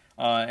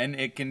 and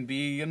it can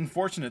be an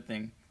unfortunate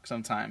thing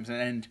sometimes.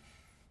 And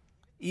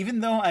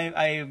even though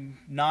I'm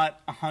not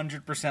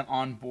 100%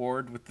 on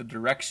board with the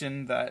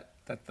direction that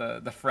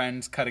the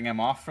friends cutting him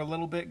off for a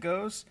little bit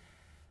goes,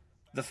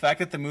 the fact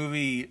that the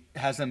movie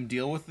has them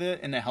deal with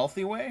it in a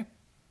healthy way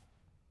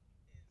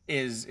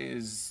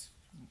is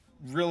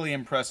really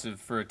impressive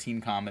for a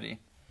teen comedy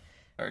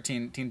or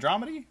teen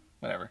dramedy,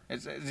 whatever.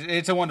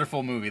 It's a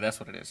wonderful movie. That's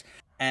what it is.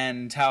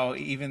 And how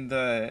even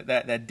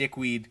that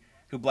dickweed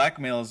who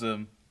blackmails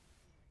him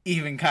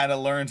even kind of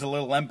learns a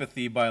little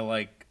empathy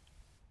by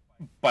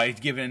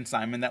giving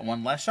Simon that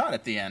one last shot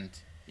at the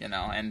end, you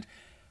know, and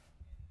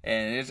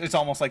it's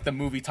almost like the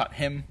movie taught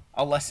him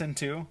a lesson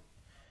too,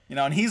 you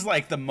know, and he's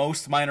like the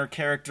most minor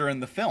character in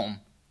the film,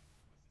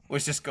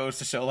 which just goes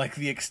to show like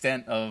the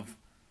extent of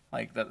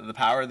like the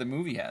power the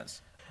movie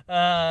has.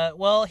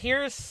 Well,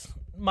 here's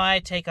my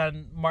take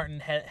on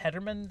Martin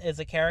Hederman as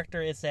a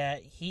character is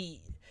that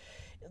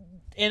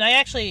and I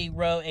actually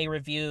wrote a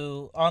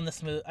review on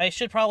this movie. I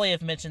should probably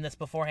have mentioned this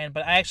beforehand,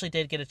 but I actually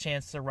did get a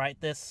chance to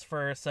write this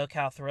for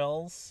SoCal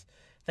Thrills.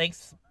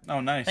 Thanks. Oh,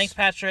 nice. Thanks,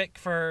 Patrick,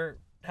 for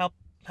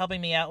helping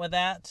me out with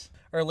that,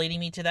 or leading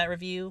me to that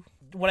review.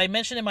 What I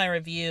mentioned in my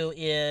review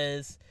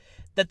is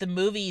that the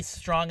movie's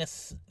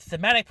strongest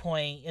thematic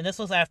point, and this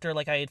was after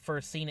like I had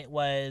first seen it,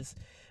 was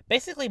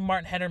basically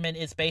Martin Hederman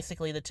is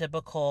basically the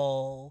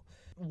typical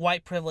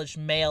white privileged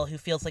male who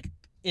feels like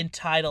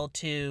entitled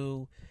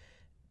to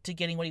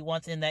getting what he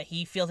wants, in that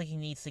he feels like he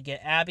needs to get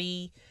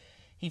Abby.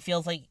 He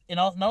feels like, and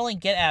not only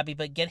get Abby,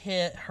 but get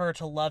her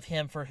to love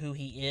him for who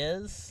he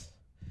is.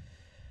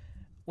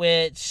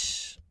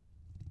 Which,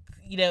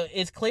 you know,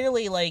 is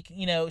clearly like,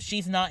 you know,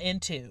 she's not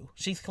into.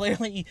 She's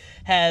clearly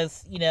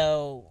has, you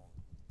know,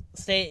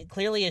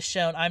 clearly has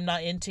shown, I'm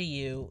not into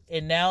you.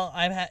 And now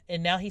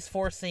now he's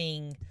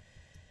forcing,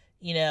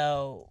 you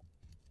know,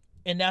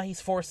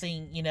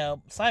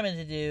 Simon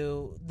to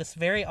do this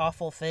very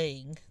awful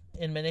thing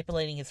in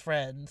manipulating his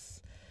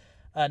friends,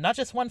 not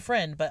just one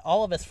friend, but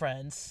all of his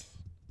friends,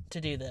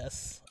 to do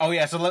this. Oh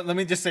yeah, so let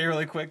me just say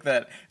really quick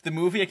that the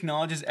movie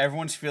acknowledges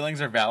everyone's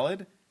feelings are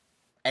valid,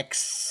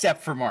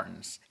 except for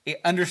Martin's. It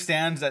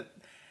understands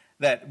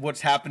that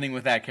what's happening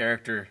with that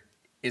character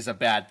is a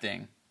bad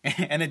thing,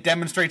 and it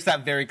demonstrates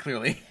that very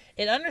clearly.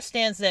 It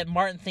understands that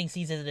Martin thinks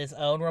he's in his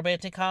own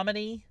romantic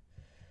comedy,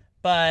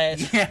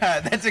 but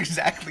yeah, that's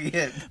exactly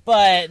it.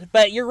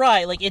 But you're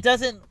right. Like it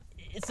doesn't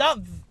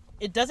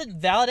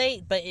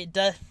validate, but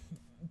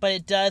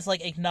it does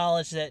like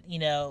acknowledge that, you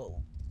know,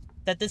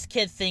 that this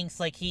kid thinks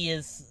like he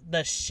is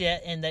the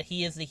shit and that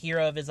he is the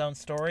hero of his own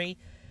story.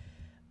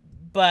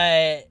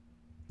 But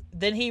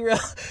then he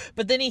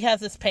has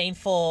this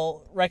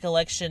painful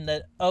recollection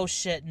that, oh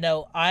shit,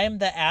 no, I'm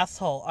the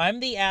asshole. I'm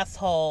the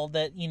asshole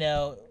that, you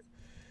know,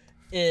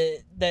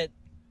 that,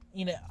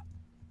 you know,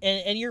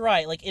 and you're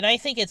right. Like, and I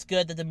think it's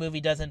good that the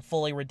movie doesn't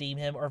fully redeem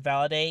him or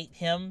validate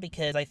him,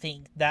 because I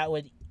think that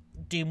would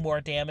do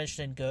more damage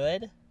than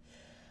good.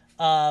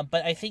 But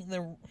I think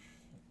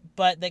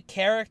the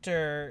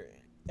character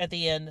at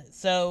the end,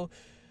 so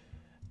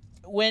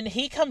when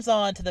he comes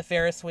on to the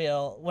Ferris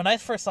wheel, when I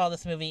first saw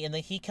this movie and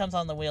he comes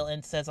on the wheel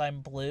and says I'm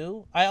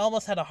blue, I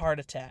almost had a heart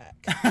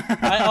attack.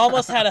 I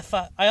almost had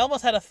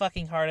a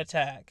fucking heart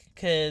attack,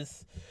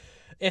 because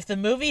if the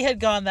movie had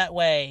gone that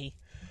way,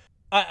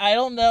 I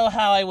don't know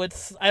how I would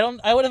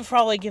have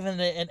probably given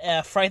it an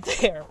F right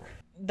there.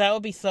 That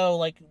would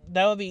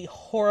be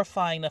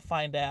horrifying to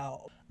find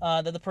out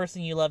that the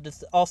person you loved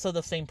is also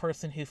the same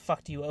person who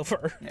fucked you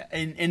over. Yeah,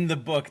 in the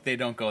book, they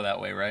don't go that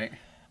way, right?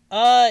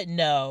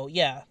 No,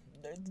 yeah,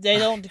 they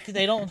don't,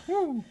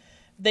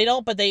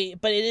 but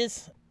it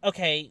is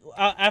okay.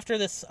 After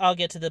this, I'll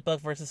get to the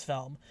book versus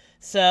film.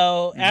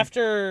 So in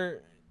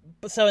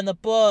the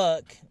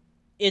book,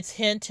 it's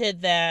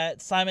hinted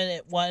that Simon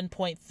at one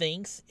point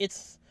thinks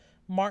it's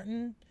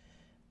Martin,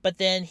 but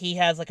then he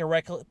has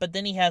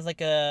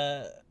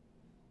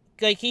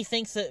he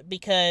thinks it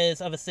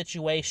because of a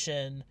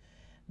situation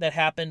that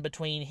happened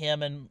between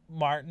him and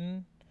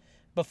Martin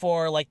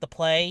before, like, the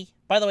play.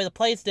 By the way, the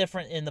play is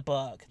different in the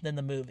book than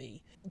the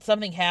movie.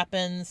 Something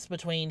happens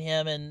between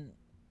him and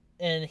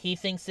he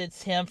thinks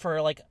it's him for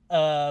a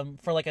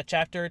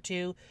chapter or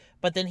two,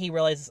 but then he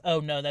realizes, oh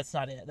no, that's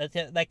not it.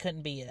 That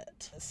couldn't be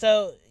it.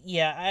 So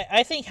yeah,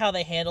 I think how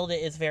they handled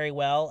it is very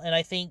well, and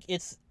I think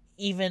it's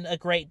even a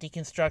great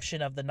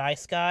deconstruction of the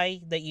nice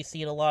guy that you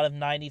see in a lot of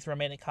 90s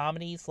romantic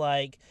comedies,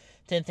 like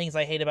 10 Things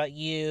I Hate About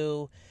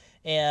You,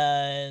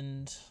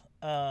 and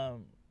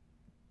dang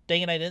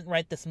it, I didn't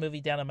write this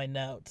movie down in my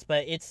notes,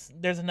 but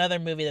there's another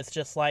movie that's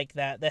just like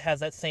that has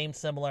that same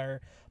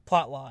similar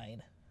plot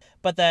line.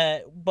 But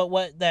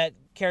what that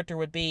character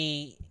would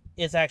be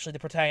is actually the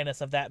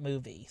protagonist of that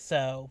movie.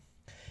 So,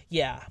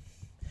 yeah.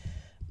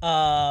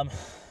 Are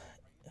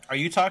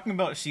you talking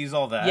about She's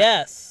All That?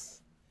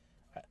 Yes.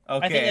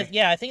 Okay.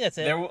 I think that's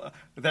it.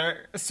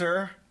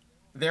 Sir,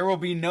 there will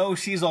be no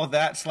She's All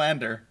That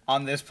slander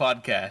on this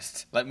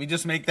podcast. Let me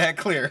just make that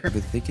clear. I've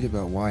been thinking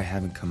about why I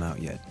haven't come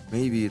out yet.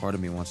 Maybe part of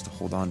me wants to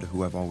hold on to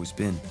who I've always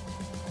been,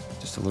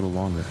 just a little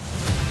longer.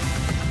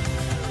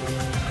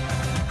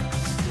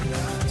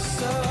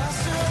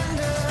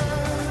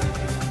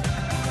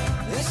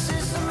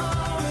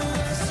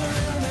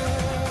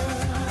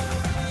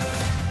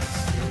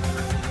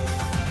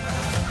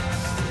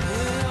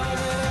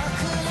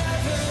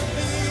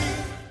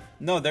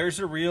 No, there's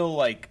a real,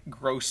 like,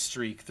 gross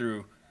streak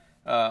through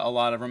a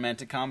lot of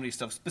romantic comedy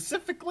stuff,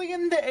 specifically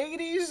in the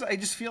 80s. I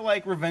just feel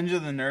like Revenge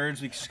of the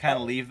Nerds, we just kind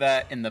of leave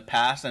that in the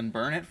past and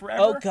burn it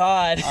forever. Oh,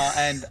 God.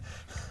 And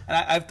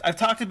I've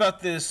talked about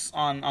this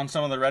on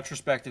some of the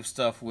retrospective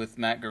stuff with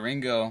Matt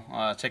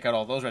Garingo. Check out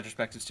all those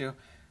retrospectives, too.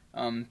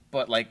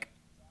 But, like,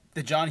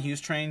 the John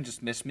Hughes train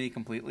just missed me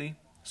completely.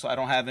 So I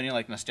don't have any,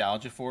 like,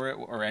 nostalgia for it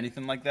or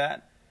anything like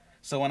that.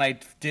 So when I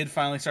did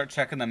finally start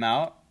checking them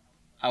out,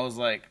 I was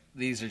like,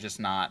 these are just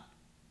not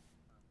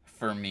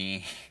for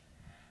me.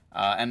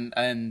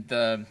 And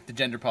the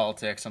gender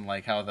politics and,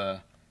 like, how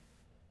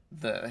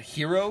the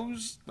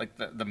heroes, like,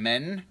 the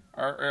men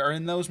are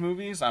in those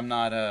movies, I'm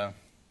not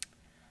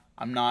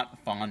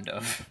fond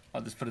of.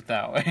 I'll just put it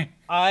that way.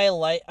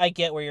 I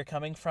get where you're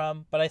coming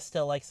from, but I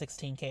still like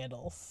 16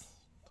 Candles.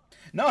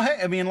 No, hey,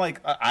 I mean, like,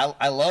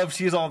 I love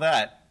She's All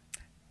That,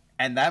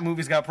 and that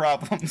movie's got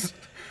problems,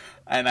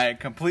 and I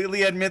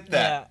completely admit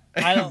that.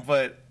 Yeah, I don't.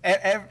 But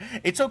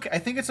it's okay. I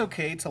think it's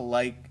okay to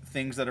like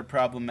things that are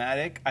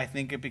problematic. I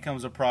think it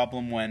becomes a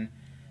problem when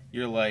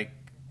you're like,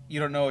 you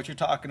don't know what you're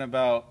talking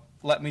about.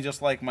 Let me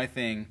just like my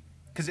thing,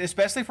 because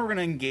especially if we're going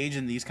to engage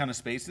in these kind of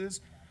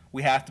spaces,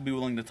 we have to be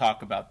willing to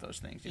talk about those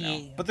things, you know.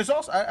 Yeah. But there's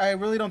also, I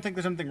really don't think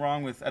there's anything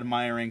wrong with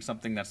admiring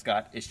something that's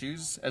got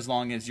issues, as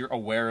long as you're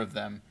aware of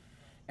them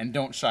and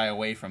don't shy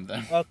away from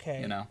them.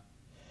 Okay. You know.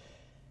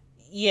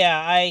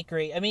 Yeah, I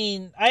agree. I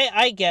mean,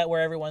 I get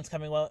where everyone's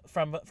coming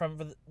from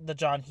the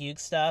John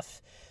Hughes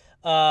stuff,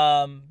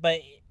 but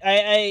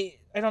I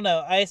don't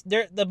know.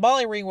 The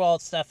Molly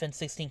Ringwald stuff in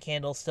 16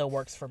 Candles still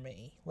works for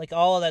me. Like,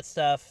 all of that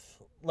stuff,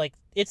 like,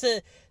 it's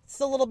a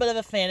little bit of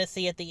a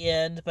fantasy at the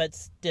end, but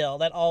still,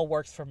 that all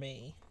works for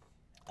me.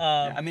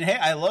 Yeah, I mean, hey,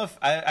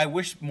 I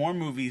wish more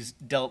movies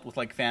dealt with,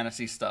 like,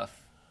 fantasy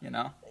stuff, you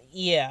know?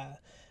 Yeah.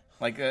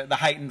 Like, the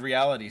heightened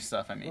reality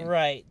stuff, I mean.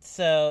 Right.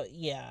 So,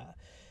 yeah.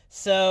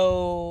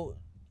 So,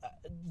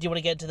 do you want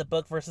to get into the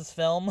book versus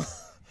film?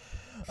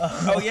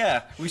 Oh,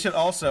 yeah. We should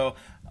also,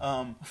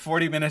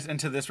 40 minutes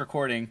into this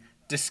recording,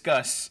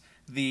 discuss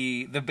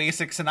the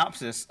basic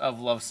synopsis of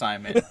Love,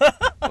 Simon.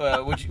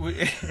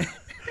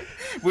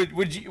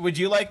 Would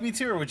you like me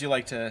to, or would you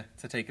like to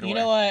take it away? You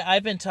know what?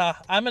 I'm going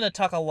to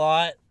talk a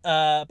lot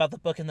about the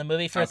book and the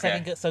movie for a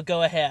second, so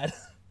go ahead.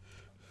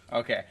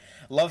 Okay.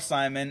 Love,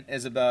 Simon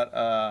is about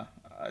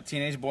a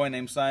teenage boy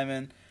named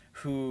Simon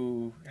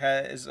who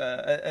has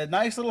a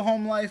nice little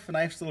home life, a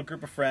nice little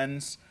group of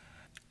friends,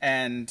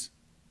 and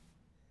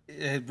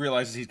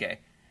realizes he's gay.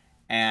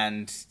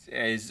 And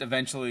is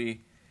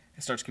eventually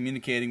starts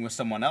communicating with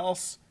someone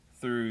else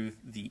through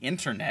the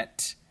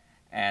internet,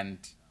 and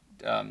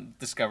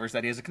discovers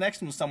that he has a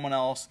connection with someone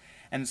else,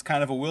 and it's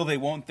kind of a will they,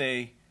 won't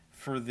they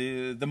for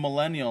the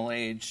millennial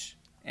age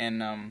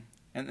and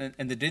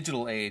the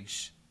digital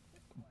age,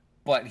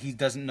 but he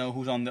doesn't know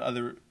who's on the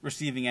other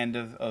receiving end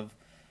of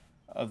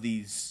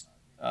these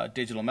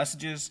digital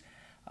messages.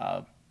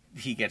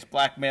 He gets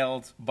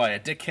blackmailed by a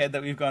dickhead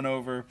that we've gone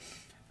over.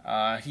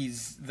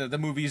 The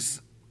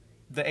movie's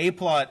the A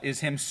plot is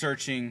him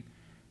searching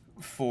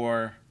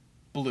for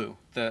Blue,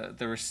 the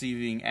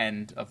receiving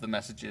end of the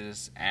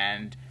messages,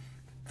 and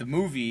the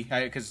movie,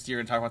 because you're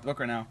going to talk about the book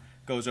right now,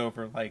 goes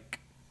over, like,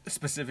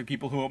 specific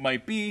people who it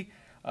might be,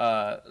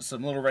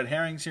 some little red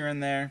herrings here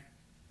and there.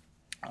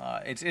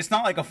 It's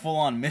not like a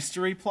full-on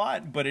mystery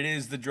plot, but it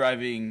is the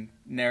driving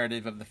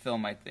narrative of the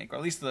film, I think, or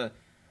at least the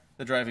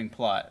driving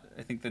plot.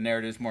 I think the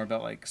narrative is more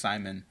about, like,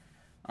 Simon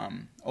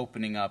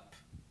opening up,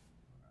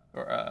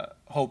 or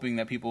hoping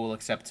that people will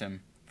accept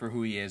him for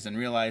who he is, and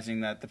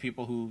realizing that the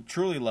people who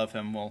truly love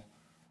him will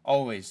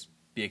always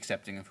be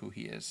accepting of who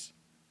he is.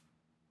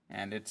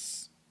 And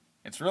it's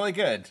really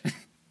good.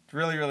 It's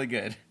really, really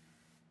good.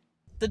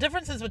 The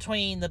differences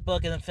between the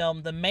book and the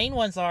film, the main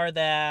ones are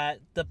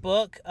that the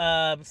book,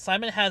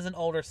 Simon has an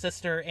older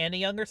sister and a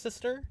younger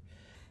sister.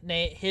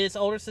 His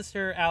older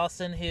sister,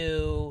 Allison,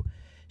 who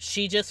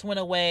she just went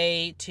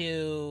away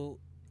to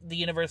the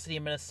University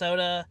of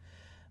Minnesota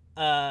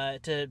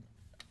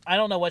I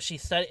don't know what she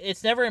studied.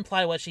 It's never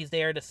implied what she's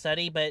there to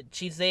study, but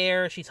she's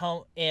there, she's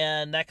home,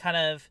 and that kind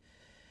of,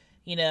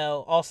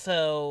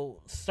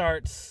 also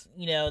starts,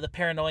 the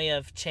paranoia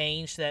of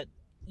change that,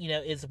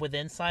 is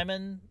within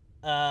Simon.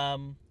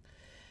 And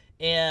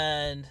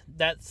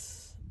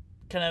that's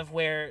kind of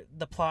where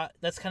the plot,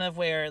 that's kind of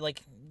where,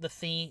 like, the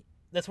theme,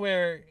 that's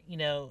where,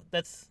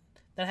 that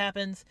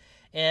happens.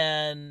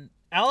 And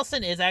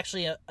Allison is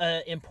actually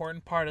a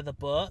important part of the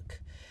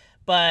book,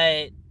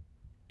 but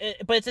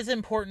it's as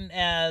important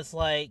as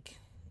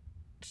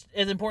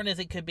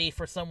it could be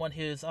for someone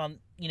who's on,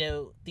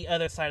 the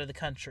other side of the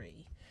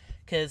country.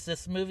 Because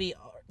this movie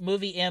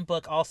and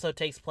book also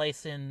takes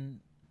place in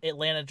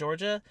Atlanta,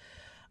 Georgia.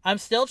 I'm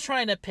still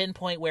trying to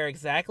pinpoint where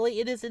exactly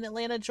it is in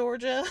Atlanta,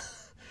 Georgia.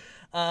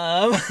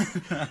 Because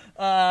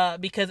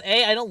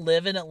I don't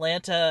live in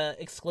Atlanta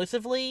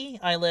exclusively.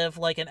 I live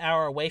like an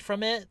hour away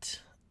from it.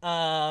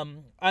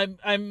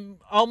 I'm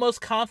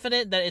almost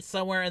confident that it's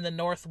somewhere in the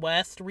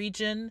northwest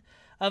region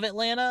of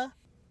Atlanta,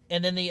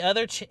 and then the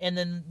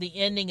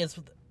ending is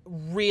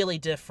really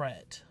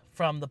different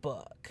from the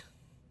book.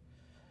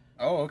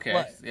 Oh, okay.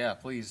 What? Yeah,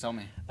 please tell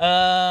me.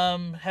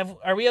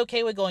 Are we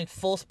okay with going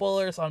full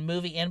spoilers on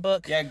movie and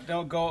book? Yeah,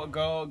 no, go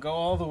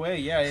all the way.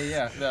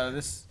 Yeah.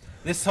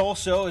 This whole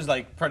show is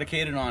like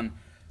predicated on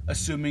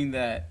assuming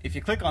that if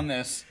you click on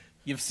this,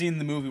 you've seen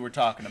the movie we're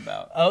talking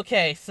about.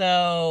 Okay,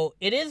 so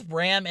it is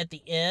Bram at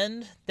the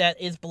end that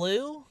is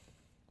blue,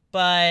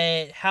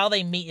 but how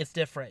they meet is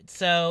different.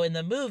 So in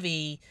the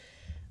movie,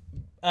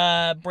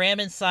 Bram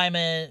and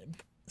Simon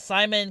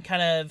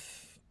kind of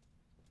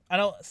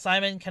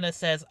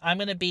says, I'm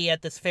going to be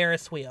at this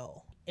Ferris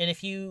wheel. And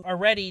if you are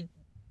ready,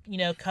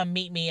 come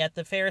meet me at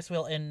the Ferris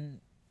wheel and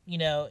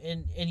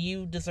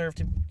you deserve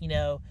to,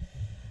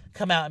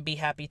 come out and be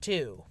happy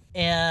too.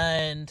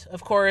 And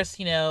of course,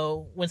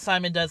 when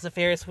Simon does the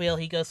Ferris wheel,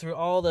 he goes through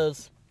all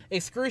those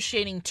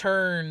excruciating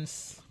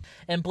turns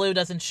and Blue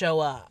doesn't show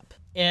up.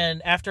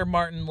 And after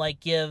Martin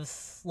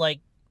gives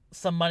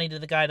some money to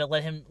the guy to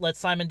let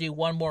Simon do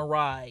one more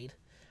ride,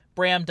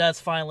 Bram does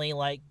finally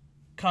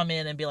come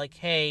in and be like,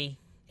 hey,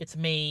 it's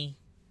me,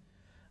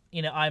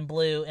 I'm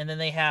Blue. And then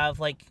they have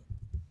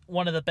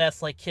one of the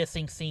best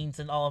kissing scenes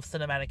in all of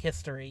cinematic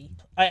history.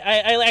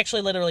 I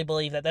actually literally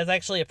believe that. That's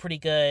actually a pretty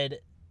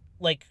good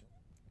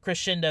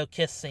crescendo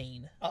kiss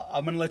scene.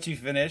 I'm gonna let you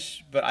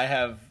finish, but I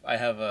have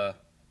a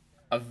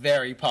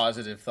very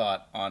positive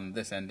thought on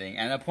this ending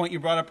and a point you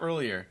brought up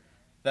earlier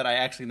that I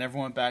actually never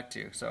went back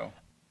to. So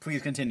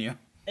please continue.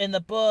 In the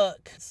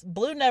book,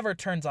 Blue never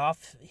turns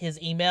off his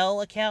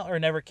email account or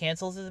never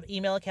cancels his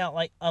email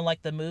account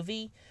unlike the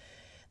movie.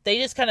 They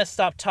just kind of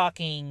stop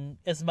talking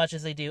as much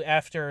as they do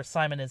after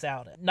Simon is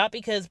out. Not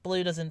because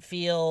Blue doesn't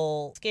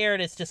feel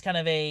scared, it's just kind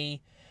of they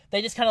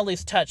just kind of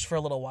lose touch for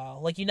a little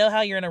while.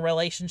 How you're in a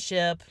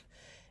relationship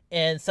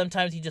and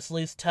sometimes you just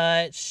lose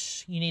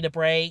touch, you need a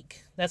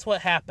break. That's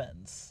what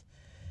happens.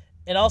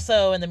 And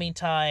also, in the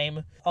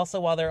meantime,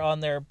 while they're on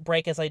their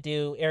break, as I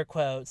do air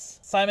quotes,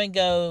 Simon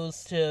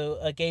goes to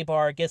a gay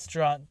bar, gets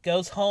drunk,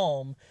 goes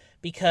home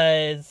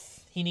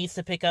because he needs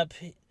to pick up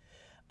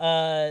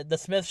the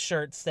Smith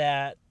shirts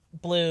that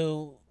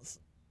Blue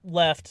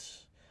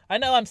left. I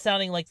know I'm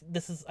sounding like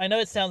this is... I know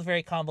it sounds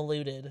very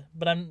convoluted,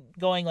 but I'm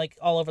going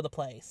all over the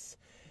place.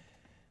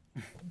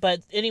 But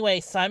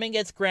anyway, Simon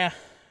gets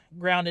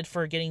grounded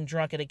for getting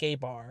drunk at a gay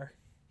bar.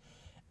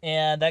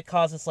 And that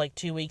causes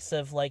 2 weeks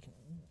of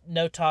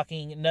no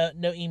talking, no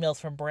emails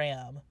from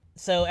Bram.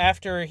 So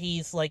after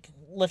he's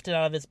lifted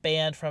out of his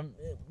band from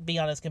being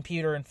on his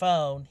computer and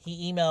phone,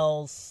 he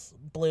emails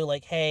Blue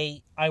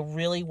hey, I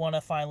really want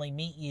to finally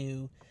meet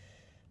you.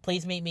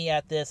 Please meet me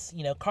at this,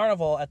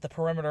 carnival at the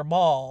Perimeter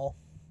Mall,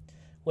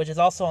 which is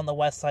also on the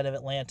west side of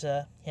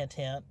Atlanta. Hint,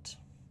 hint.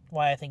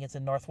 Why I think it's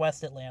in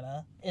northwest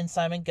Atlanta. And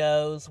Simon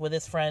goes with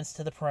his friends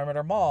to the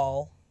Perimeter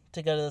Mall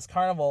to go to this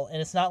carnival,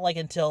 and it's not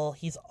until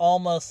he's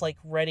almost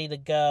ready to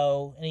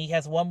go, and he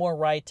has one more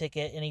ride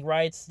ticket, and he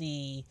rides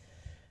the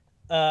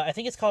I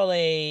think it's called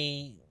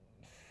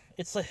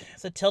it's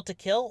a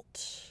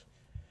tilt-a-kilt,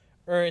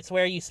 or it's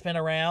where you spin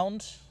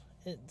around.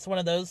 It's one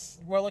of those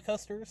roller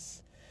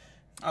coasters.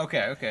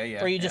 Okay, yeah.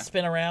 Where you just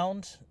spin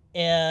around,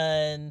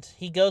 and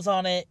he goes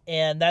on it,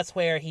 and that's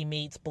where he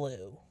meets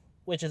Blue,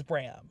 which is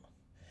Bram.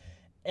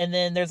 And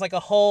then there's a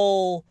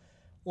whole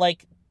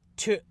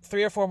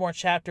 3 or 4 more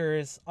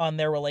chapters on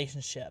their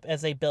relationship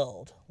as they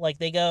build.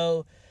 They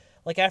go,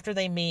 after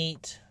they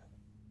meet,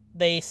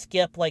 they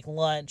skip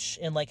lunch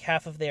in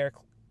half of their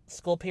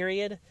school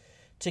period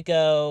to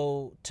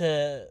go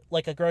to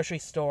a grocery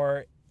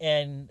store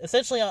and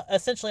essentially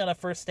on a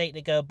first date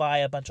to go buy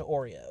a bunch of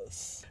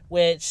Oreos,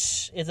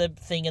 which is a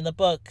thing in the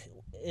book.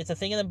 It's a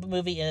thing in the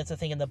movie and it's a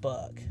thing in the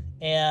book.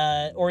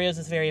 And Oreos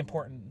is very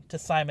important to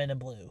Simon and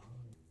Blue.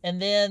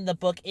 And then the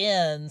book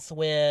ends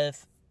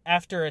with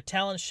after a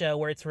talent show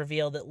where it's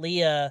revealed that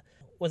Leah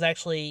was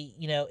actually,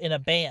 in a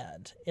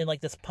band, in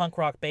this punk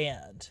rock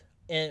band,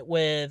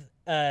 with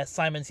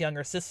Simon's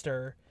younger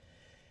sister,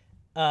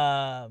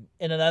 and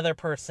another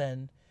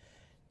person.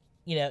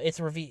 It's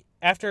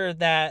after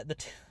that the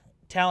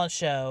talent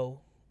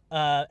show.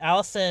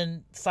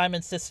 Allison,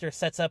 Simon's sister,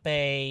 sets up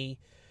a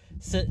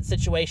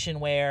situation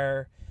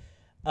where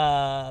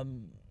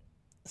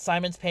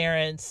Simon's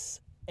parents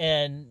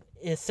and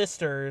his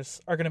sisters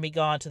are going to be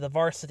gone to the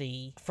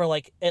varsity for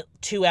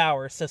 2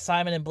 hours, so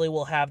Simon and Blue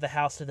will have the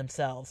house to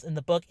themselves. And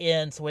the book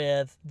ends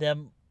with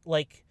them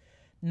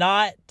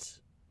not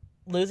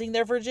losing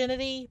their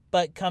virginity,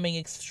 but coming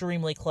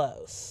extremely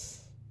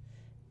close.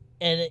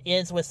 And it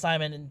ends with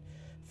Simon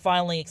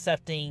finally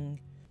accepting,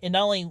 and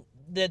not only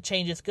that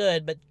change is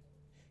good, but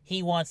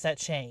he wants that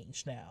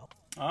change now.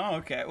 Oh,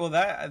 okay. Well,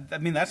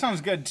 that sounds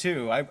good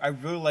too. I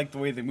really like the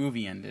way the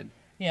movie ended.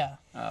 Yeah.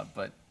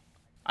 But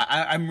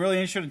I'm really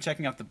interested in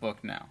checking out the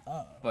book now.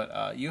 Oh.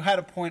 But you had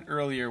a point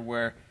earlier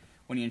where,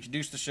 when you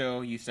introduced the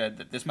show, you said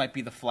that this might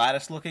be the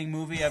flattest looking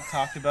movie I've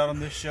talked about on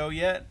this show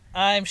yet.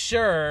 I'm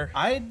sure.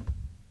 I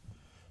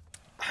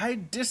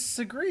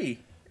disagree.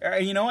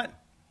 You know what?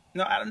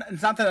 No,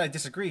 it's not that I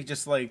disagree.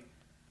 Just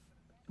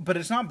but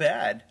it's not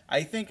bad.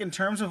 I think in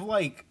terms of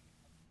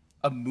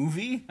a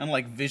movie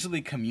and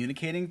visually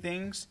communicating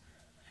things,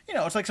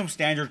 it's some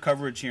standard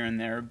coverage here and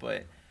there,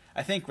 but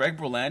I think Greg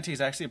Berlanti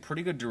is actually a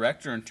pretty good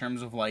director in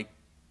terms of like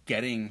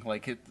getting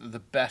like the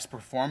best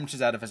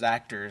performances out of his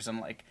actors, and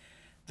like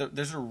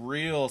there's a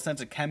real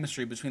sense of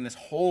chemistry between this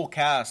whole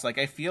cast. Like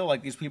I feel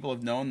like these people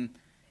have known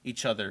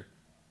each other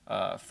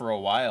for a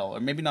while, or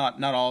maybe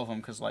not all of them,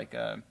 because like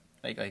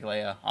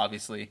Leia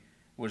obviously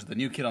was the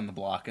new kid on the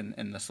block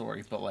in the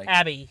story, but like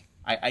Abby.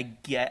 I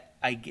get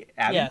Abby.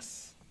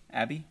 Yes.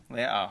 Abby?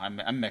 Yeah, oh,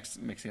 I'm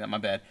mixing that. My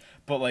bad.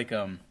 But like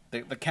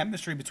the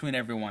chemistry between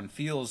everyone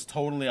feels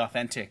totally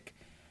authentic.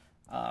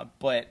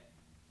 But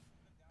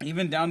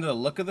even down to the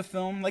look of the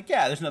film, like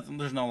there's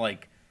no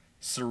like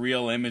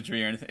surreal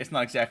imagery or anything. It's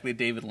not exactly a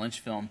David Lynch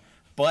film,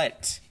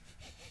 but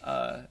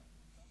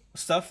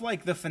stuff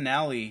like the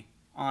finale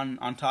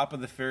on top of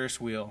the Ferris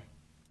wheel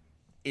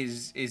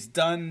is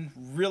done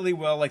really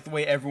well. Like the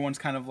way everyone's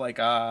kind of like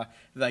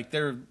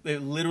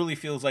it literally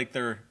feels like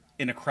they're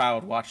in a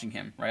crowd watching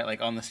him, right?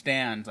 Like on the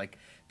stands, like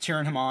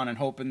cheering him on and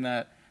hoping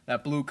that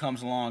Blue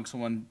comes along. So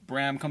when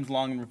Bram comes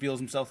along and reveals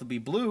himself to be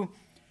Blue,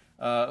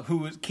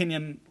 who is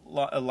Kenyon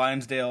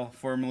Lionsdale,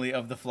 formerly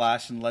of The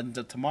Flash and Legends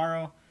of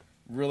Tomorrow,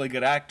 really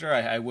good actor.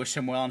 I wish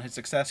him well in his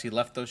success. He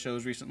left those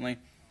shows recently.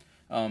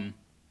 When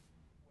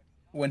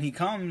he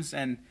comes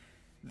and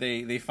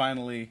they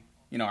finally,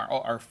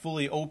 are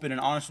fully open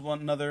and honest with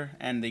one another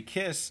and they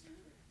kiss,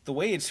 the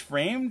way it's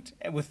framed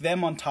with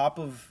them on top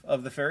of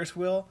the Ferris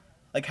wheel,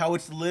 like how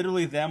it's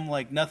literally them,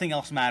 like nothing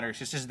else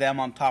matters. It's just them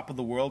on top of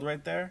the world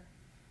right there.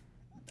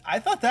 I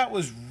thought that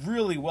was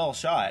really well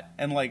shot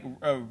and like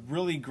a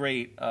really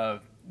great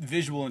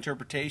visual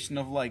interpretation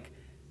of like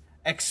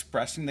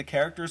expressing the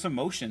character's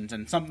emotions,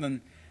 and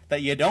something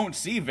that you don't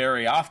see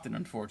very often,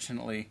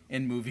 unfortunately,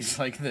 in movies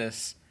like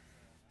this.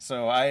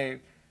 So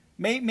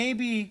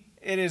maybe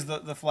it is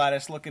the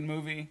flattest looking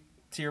movie,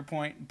 to your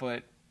point,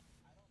 but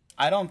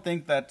I don't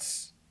think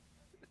that's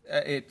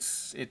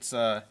it's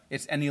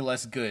any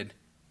less good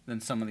than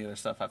some of the other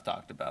stuff I've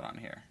talked about on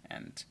here.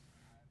 And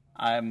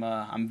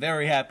I'm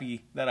very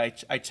happy that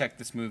I checked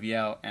this movie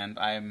out, and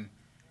I'm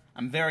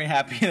very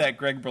happy that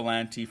Greg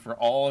Berlanti, for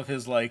all of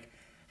his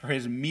for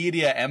his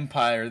media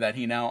empire that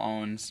he now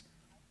owns,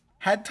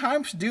 had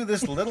time to do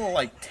this little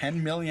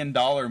 $10 million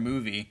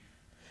movie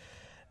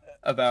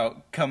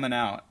about coming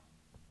out.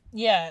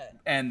 Yeah.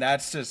 And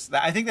that's just,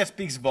 I think that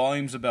speaks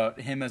volumes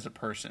about him as a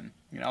person.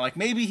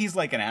 Maybe he's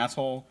like an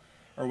asshole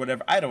or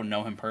whatever. I don't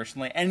know him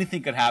personally.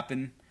 Anything could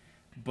happen.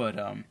 But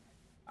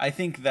I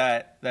think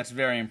that's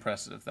very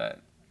impressive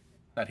that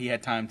he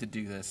had time to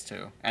do this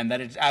too. And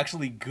that it's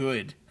actually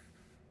good.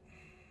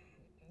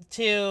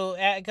 To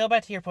go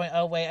back to your point,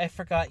 oh wait, I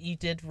forgot you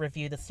did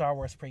review the Star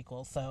Wars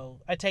prequel, so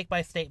I take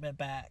my statement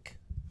back.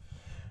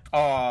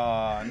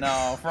 Oh,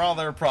 no, for all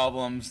their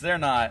problems, they're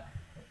not...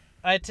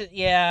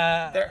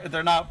 Yeah.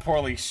 They're not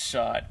poorly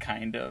shot,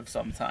 kind of,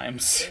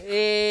 sometimes.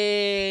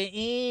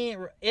 Is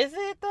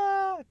it,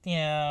 though?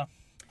 Yeah.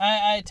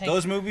 I take...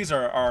 Those movies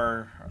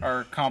are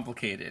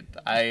complicated.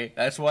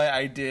 That's why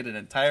I did an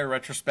entire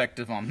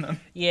retrospective on them.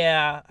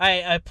 Yeah, I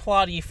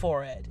applaud you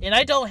for it. And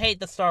I don't hate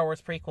the Star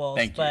Wars prequels,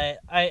 Thank you. But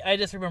I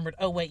just remembered,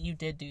 oh wait, you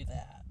did do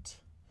that.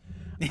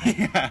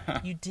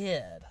 Yeah. You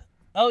did.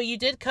 Oh, you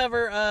did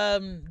cover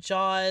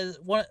Jaws,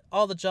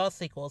 all the Jaws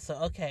sequels, so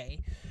okay.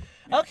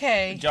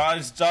 Okay.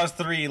 Jaws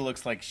 3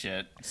 looks like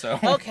shit, so...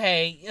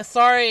 Okay,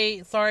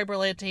 sorry,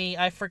 Berlanti,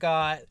 I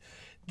forgot.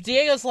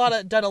 Diego's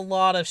done a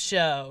lot of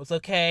shows,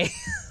 okay?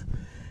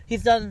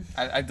 He's done...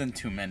 I've done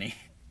too many.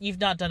 You've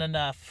not done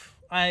enough.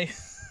 Thank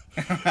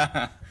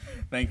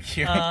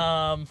you.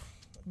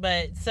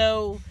 But,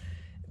 so...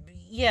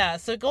 Yeah,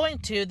 so going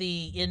to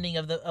the ending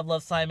of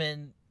Love,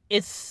 Simon,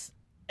 it's...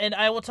 And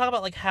I will talk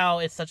about, how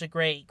it's such a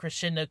great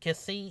crescendo kiss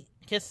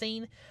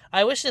scene.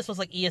 I wish this was,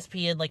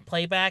 ESPN,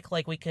 playback,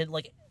 we could,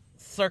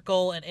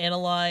 circle and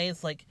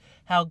analyze,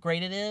 how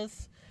great it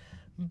is.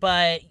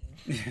 But...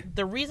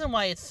 The reason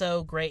why it's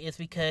so great is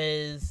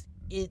because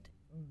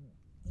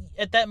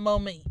at that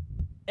moment,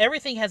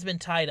 everything has been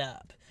tied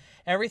up.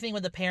 Everything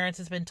with the parents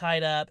has been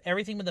tied up.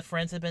 Everything with the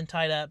friends has been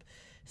tied up.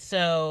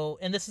 So,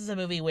 and this is a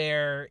movie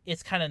where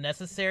it's kind of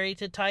necessary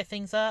to tie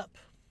things up.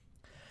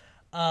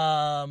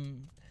 I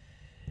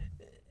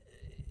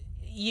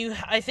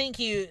think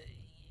in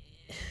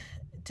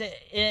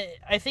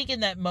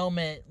that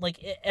moment,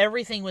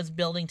 everything was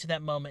building to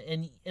that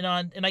moment, and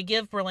I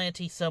give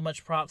Berlanti so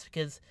much props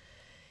because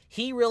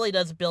he really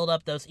does build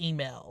up those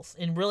emails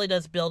and really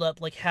does build up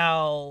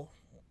how,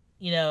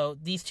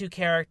 these two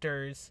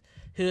characters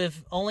who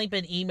have only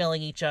been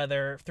emailing each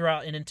other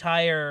throughout an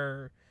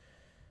entire,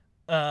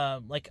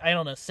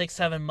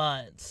 6-7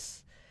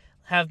 months,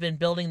 have been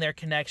building their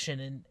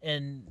connection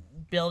and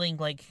building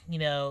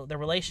their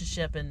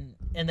relationship, and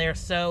they're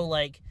so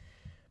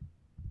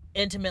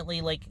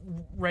intimately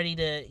ready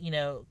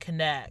to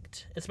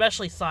connect,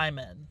 especially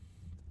Simon,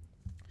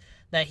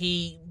 that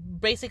he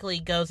basically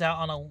goes out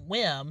on a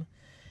whim,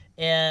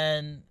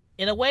 and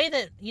in a way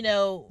that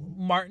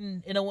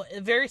Martin, in a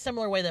very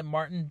similar way that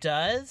Martin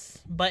does,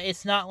 but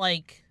it's not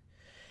like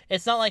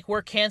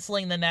we're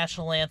canceling the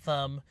national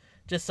anthem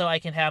just so I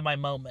can have my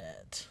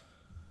moment.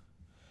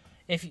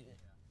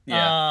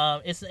 Yeah.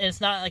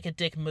 It's not like a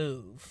dick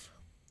move.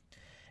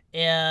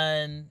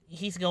 And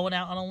he's going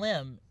out on a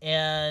limb,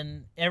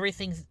 and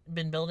everything's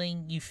been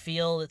building. You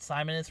feel that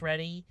Simon is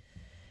ready,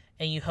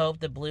 and you hope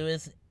that Blue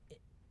is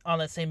on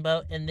that same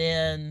boat. And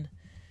then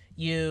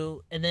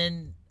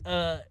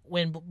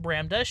when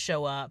Bram does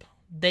show up,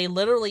 they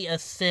literally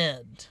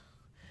ascend.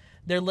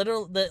 They're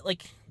literally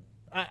like,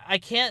 I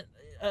can't.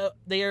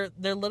 They're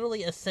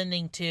literally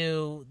ascending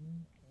to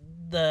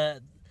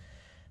the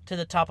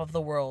top of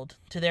the world,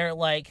 to their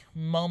like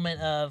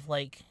moment of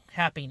like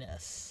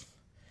happiness.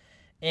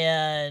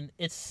 And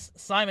it's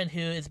Simon who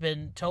has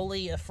been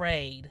totally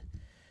afraid,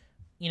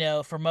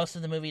 for most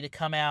of the movie, to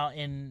come out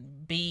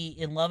and be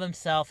in love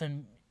himself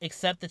and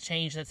accept the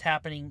change that's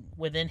happening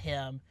within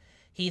him.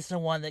 He's the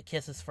one that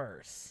kisses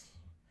first,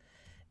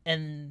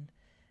 and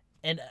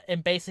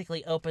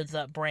basically opens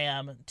up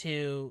Bram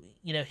to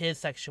his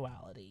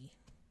sexuality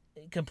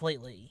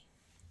completely,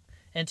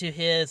 and to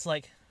his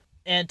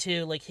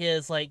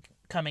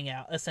coming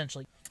out,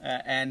 essentially.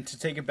 And to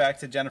take it back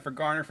to Jennifer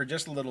Garner for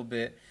just a little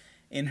bit,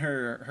 in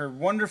her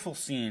wonderful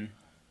scene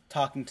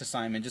talking to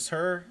Simon, just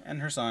her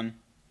and her son,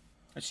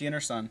 she and her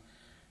son,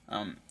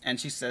 and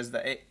she says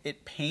that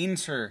it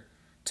pains her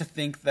to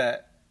think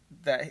that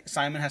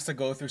Simon has to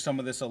go through some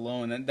of this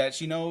alone, and that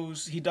she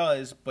knows he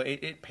does, but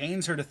it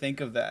pains her to think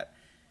of that.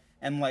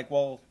 And like,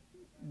 well,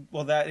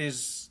 that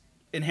is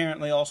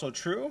inherently also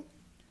true.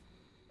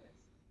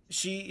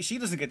 She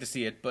doesn't get to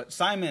see it, but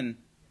Simon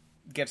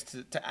gets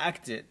to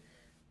act it,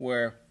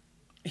 where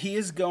he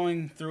is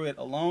going through it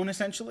alone,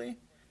 essentially.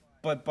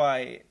 But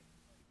by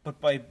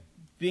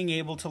being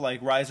able to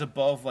like rise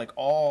above like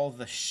all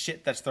the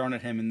shit that's thrown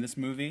at him in this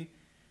movie,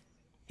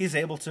 he's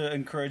able to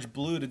encourage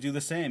Blue to do the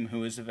same,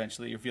 who is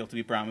eventually revealed to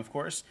be Bram, of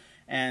course,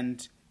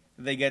 and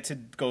they get to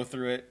go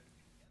through it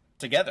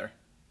together.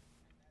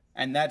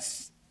 And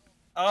that's,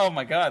 oh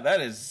my god,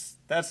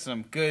 that's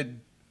some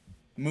good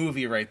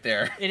movie right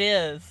there. It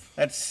is.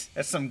 That's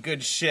some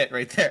good shit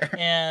right there.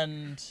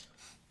 And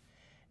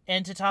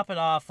to top it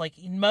off, like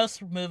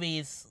most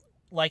movies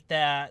like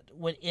that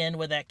would end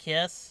with that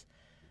kiss,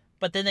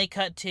 but then they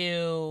cut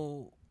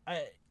to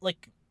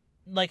like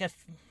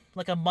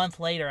a month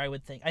later. I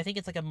think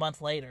it's like a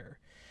month later,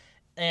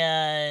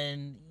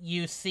 and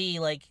you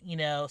see like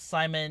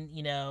Simon,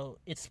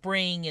 it's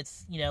spring,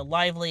 it's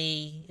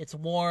lively, it's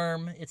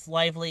warm, it's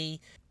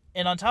lively,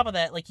 and on top of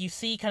that, like you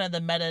see kind of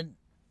the meta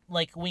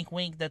like wink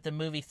wink that the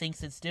movie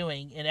thinks it's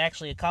doing and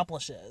actually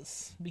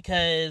accomplishes,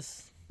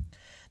 because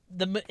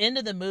the end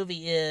of the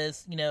movie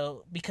is,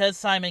 because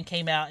Simon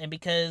came out, and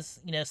because,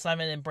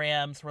 Simon and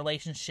Bram's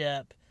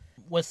relationship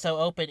was so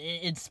open,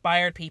 it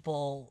inspired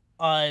people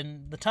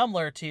on the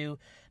Tumblr to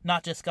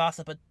not just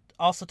gossip, but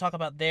also talk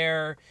about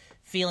their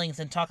feelings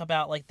and talk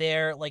about, like,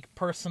 their, like,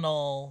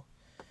 personal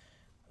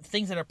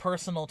things that are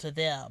personal to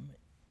them,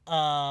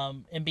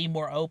 and be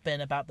more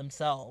open about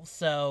themselves.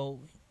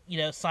 So,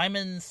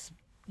 Simon's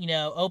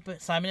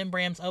Simon and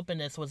Bram's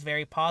openness was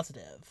very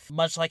positive,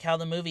 much like how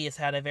the movie has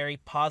had a very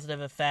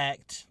positive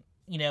effect,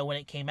 when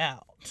it came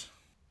out.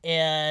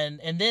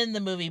 And then the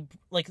movie,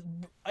 like,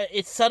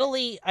 it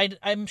subtly,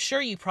 I'm sure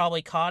you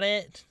probably caught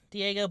it,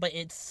 Diego, but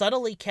it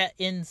subtly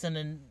ends in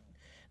a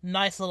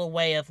nice little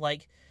way of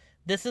like,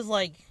 this is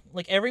like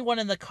everyone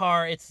in the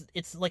car, it's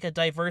like a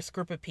diverse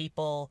group of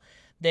people.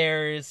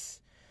 There's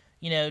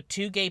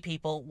two gay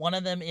people. One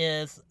of them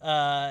is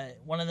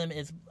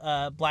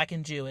black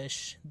and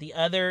Jewish. The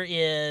other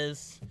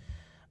is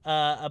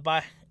a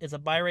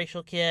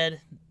biracial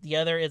kid. The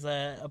other is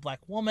a black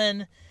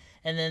woman.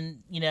 And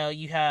then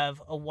you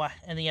have a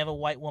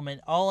white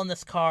woman, all in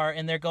this car,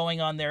 and they're going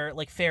on their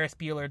like Ferris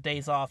Bueller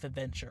Days Off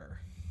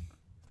adventure.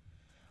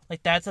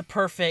 Like, that's a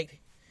perfect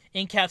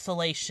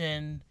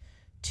encapsulation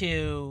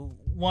to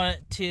one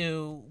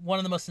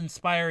of the most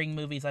inspiring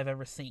movies I've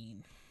ever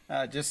seen.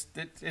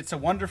 It's a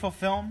wonderful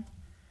film.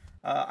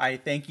 I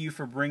thank you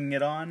for bringing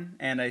it on,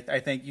 and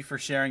I thank you for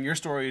sharing your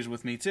stories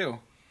with me too,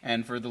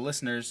 and for the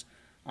listeners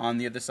on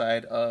the other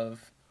side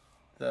of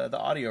the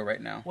audio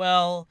right now.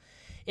 Well,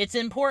 it's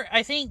important.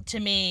 I think, to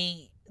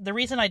me, the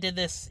reason I did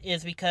this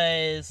is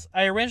because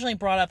I originally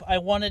brought up I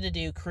wanted to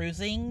do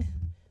Cruising,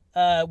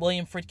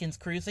 William Friedkin's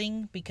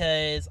Cruising,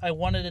 because I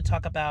wanted to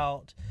talk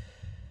about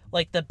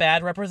like the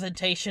bad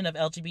representation of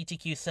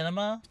LGBTQ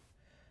cinema.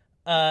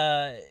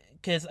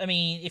 Because, I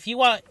mean, if you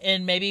want,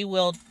 and maybe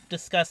we'll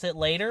discuss it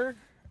later,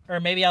 or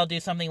maybe I'll do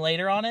something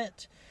later on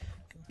it.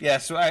 Yeah,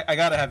 so I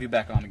gotta have you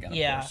back on again, of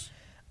course.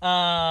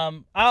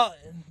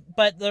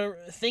 But the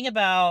thing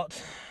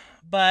about,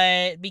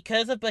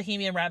 because of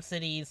Bohemian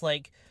Rhapsody's,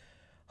 like,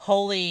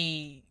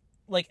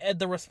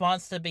 the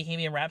response to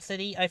Bohemian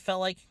Rhapsody, I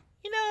felt like,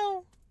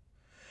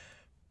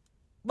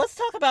 let's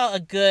talk about a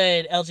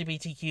good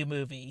LGBTQ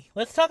movie.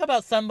 Let's talk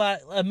about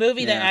a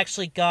movie that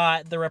actually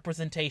got the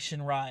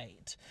representation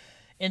right.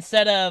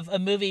 Instead of a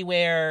movie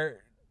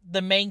where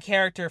the main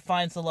character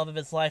finds the love of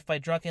his life by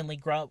drunkenly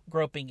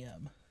groping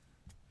him.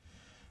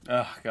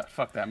 Oh, God,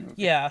 fuck that movie.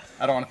 Yeah.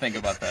 I don't want to think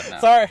about that now.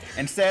 Sorry.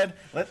 Instead,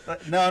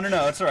 no,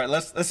 it's all right.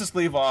 Let's just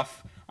leave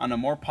off on a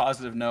more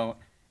positive note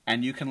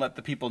and you can let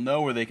the people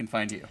know where they can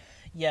find you.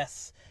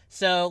 Yes.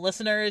 So,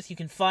 listeners, you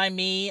can find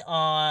me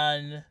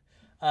on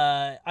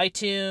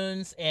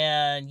iTunes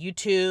and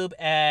YouTube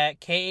at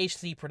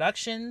KHZ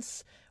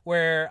Productions,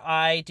 where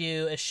I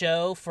do a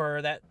show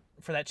for that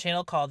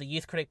channel called the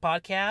Youth Critic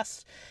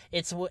Podcast.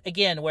 It's,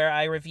 again, where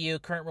I review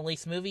current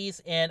release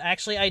movies. And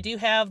actually, I do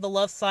have the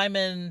Love,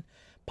 Simon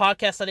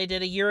podcast that I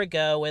did a year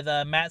ago with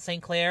Matt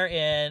St. Clair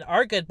and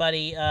our good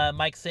buddy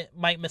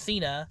Mike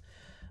Messina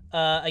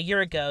a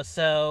year ago.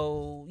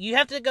 So you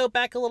have to go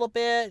back a little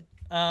bit,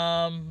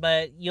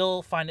 but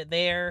you'll find it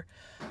there.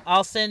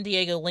 I'll send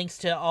Diego links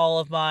to all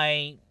of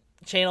my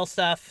channel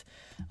stuff.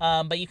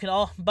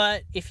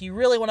 But if you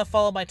really want to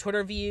follow my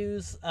Twitter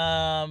views,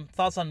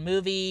 thoughts on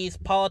movies,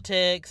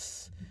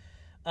 politics,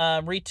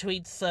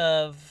 retweets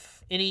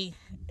of any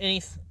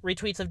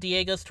retweets of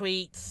Diego's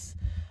tweets,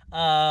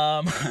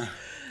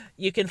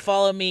 you can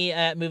follow me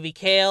at Movie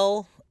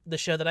Kale, the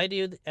show that I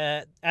do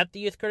at the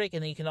Youth Critic,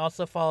 and then you can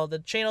also follow the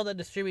channel that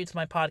distributes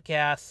my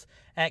podcasts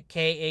at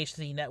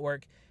KHZ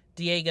Network.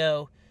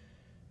 Diego,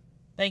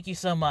 thank you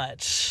so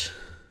much.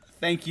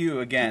 Thank you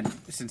again,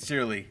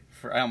 sincerely.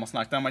 I almost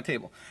knocked down my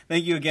table.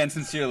 Thank you again,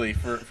 sincerely,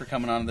 for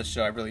coming on this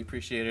show. I really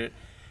appreciate it.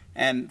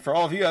 And for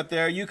all of you out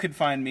there, you can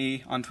find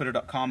me on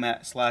twitter.com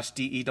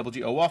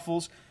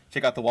 /DEWGOWaffles.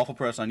 Check out the Waffle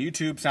Press on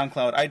YouTube,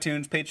 SoundCloud,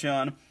 iTunes,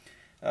 Patreon.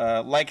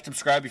 Like and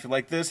subscribe if you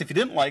like this. If you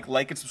didn't like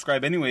and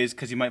subscribe anyways,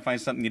 because you might find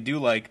something you do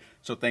like.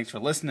 So thanks for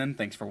listening.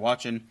 Thanks for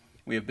watching.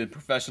 We have been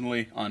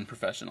professionally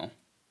unprofessional.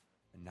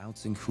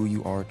 Announcing who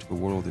you are to the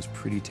world is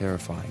pretty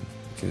terrifying,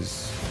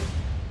 because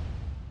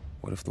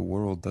what if the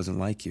world doesn't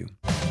like you?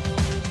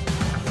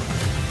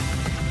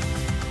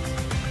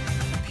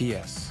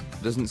 P.S.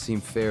 It doesn't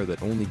seem fair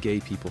that only gay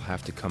people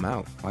have to come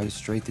out. Why is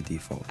straight the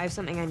default? I have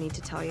something I need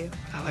to tell you.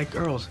 I like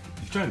girls.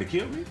 You trying to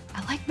kill me?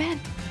 I like men.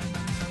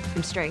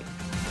 I'm straight.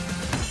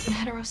 I'm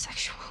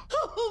heterosexual.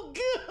 Oh,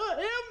 God,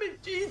 help me,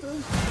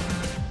 Jesus.